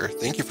Jeff Haecker.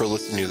 Thank you for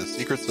listening to The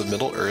Secrets of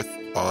Middle-earth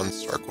on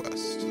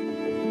StarQuest.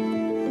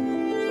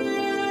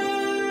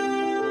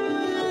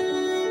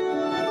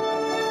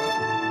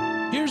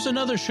 Here's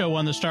another show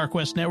on the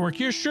StarQuest Network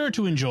you're sure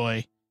to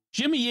enjoy.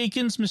 Jimmy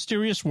Akin's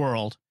Mysterious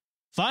World.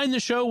 Find the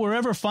show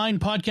wherever fine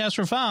podcasts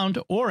are found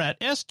or at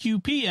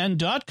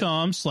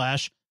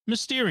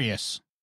sqpn.com/mysterious.